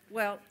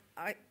 Well,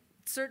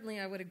 certainly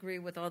I would agree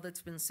with all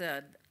that's been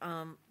said,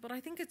 but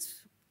I think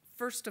it's,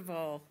 first of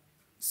all,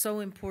 so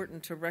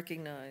important to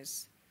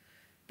recognize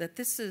that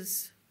this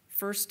is,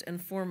 first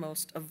and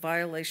foremost, a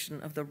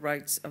violation of the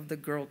rights of the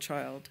girl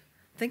child.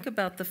 Think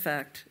about the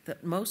fact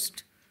that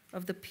most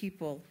of the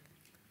people,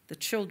 the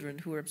children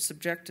who are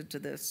subjected to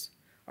this,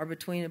 are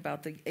between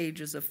about the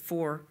ages of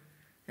 4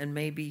 and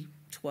maybe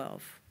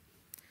 12.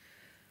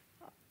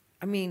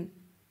 I mean,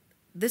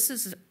 this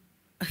is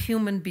a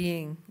human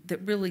being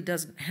that really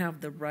doesn't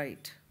have the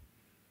right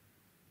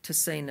to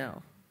say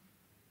no.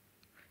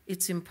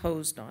 It's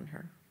imposed on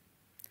her.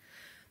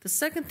 The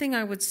second thing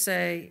I would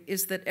say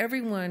is that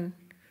everyone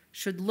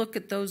should look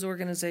at those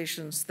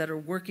organizations that are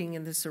working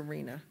in this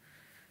arena.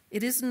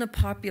 It isn't a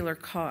popular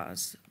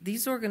cause.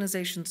 These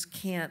organizations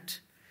can't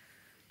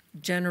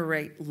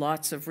generate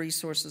lots of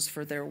resources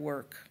for their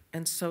work,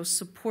 and so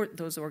support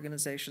those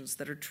organizations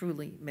that are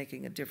truly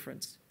making a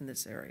difference in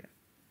this area.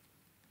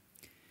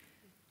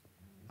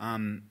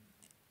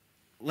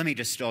 Let me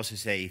just also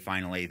say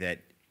finally that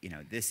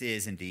this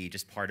is indeed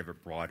just part of a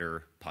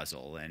broader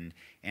puzzle, and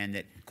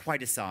that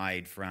quite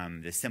aside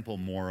from the simple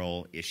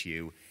moral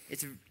issue,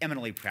 it's an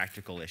eminently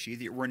practical issue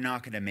that we're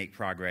not going to make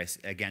progress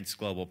against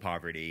global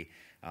poverty,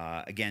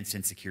 against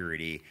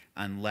insecurity,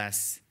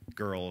 unless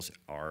girls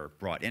are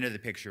brought into the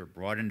picture,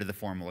 brought into the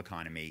formal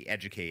economy,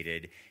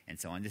 educated, and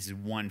so on. This is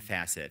one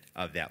facet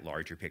of that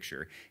larger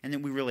picture. And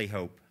then we really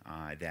hope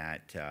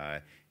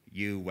that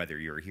you, whether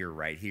you're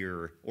right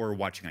here or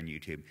watching on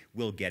YouTube,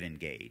 will get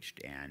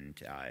engaged.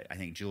 And I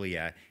think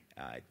Julia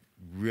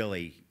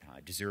really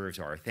deserves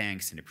our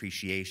thanks and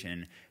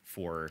appreciation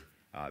for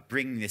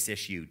bringing this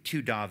issue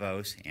to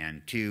Davos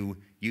and to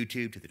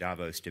YouTube, to the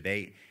Davos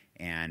debate.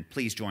 And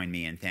please join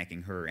me in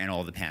thanking her and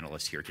all the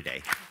panelists here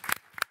today.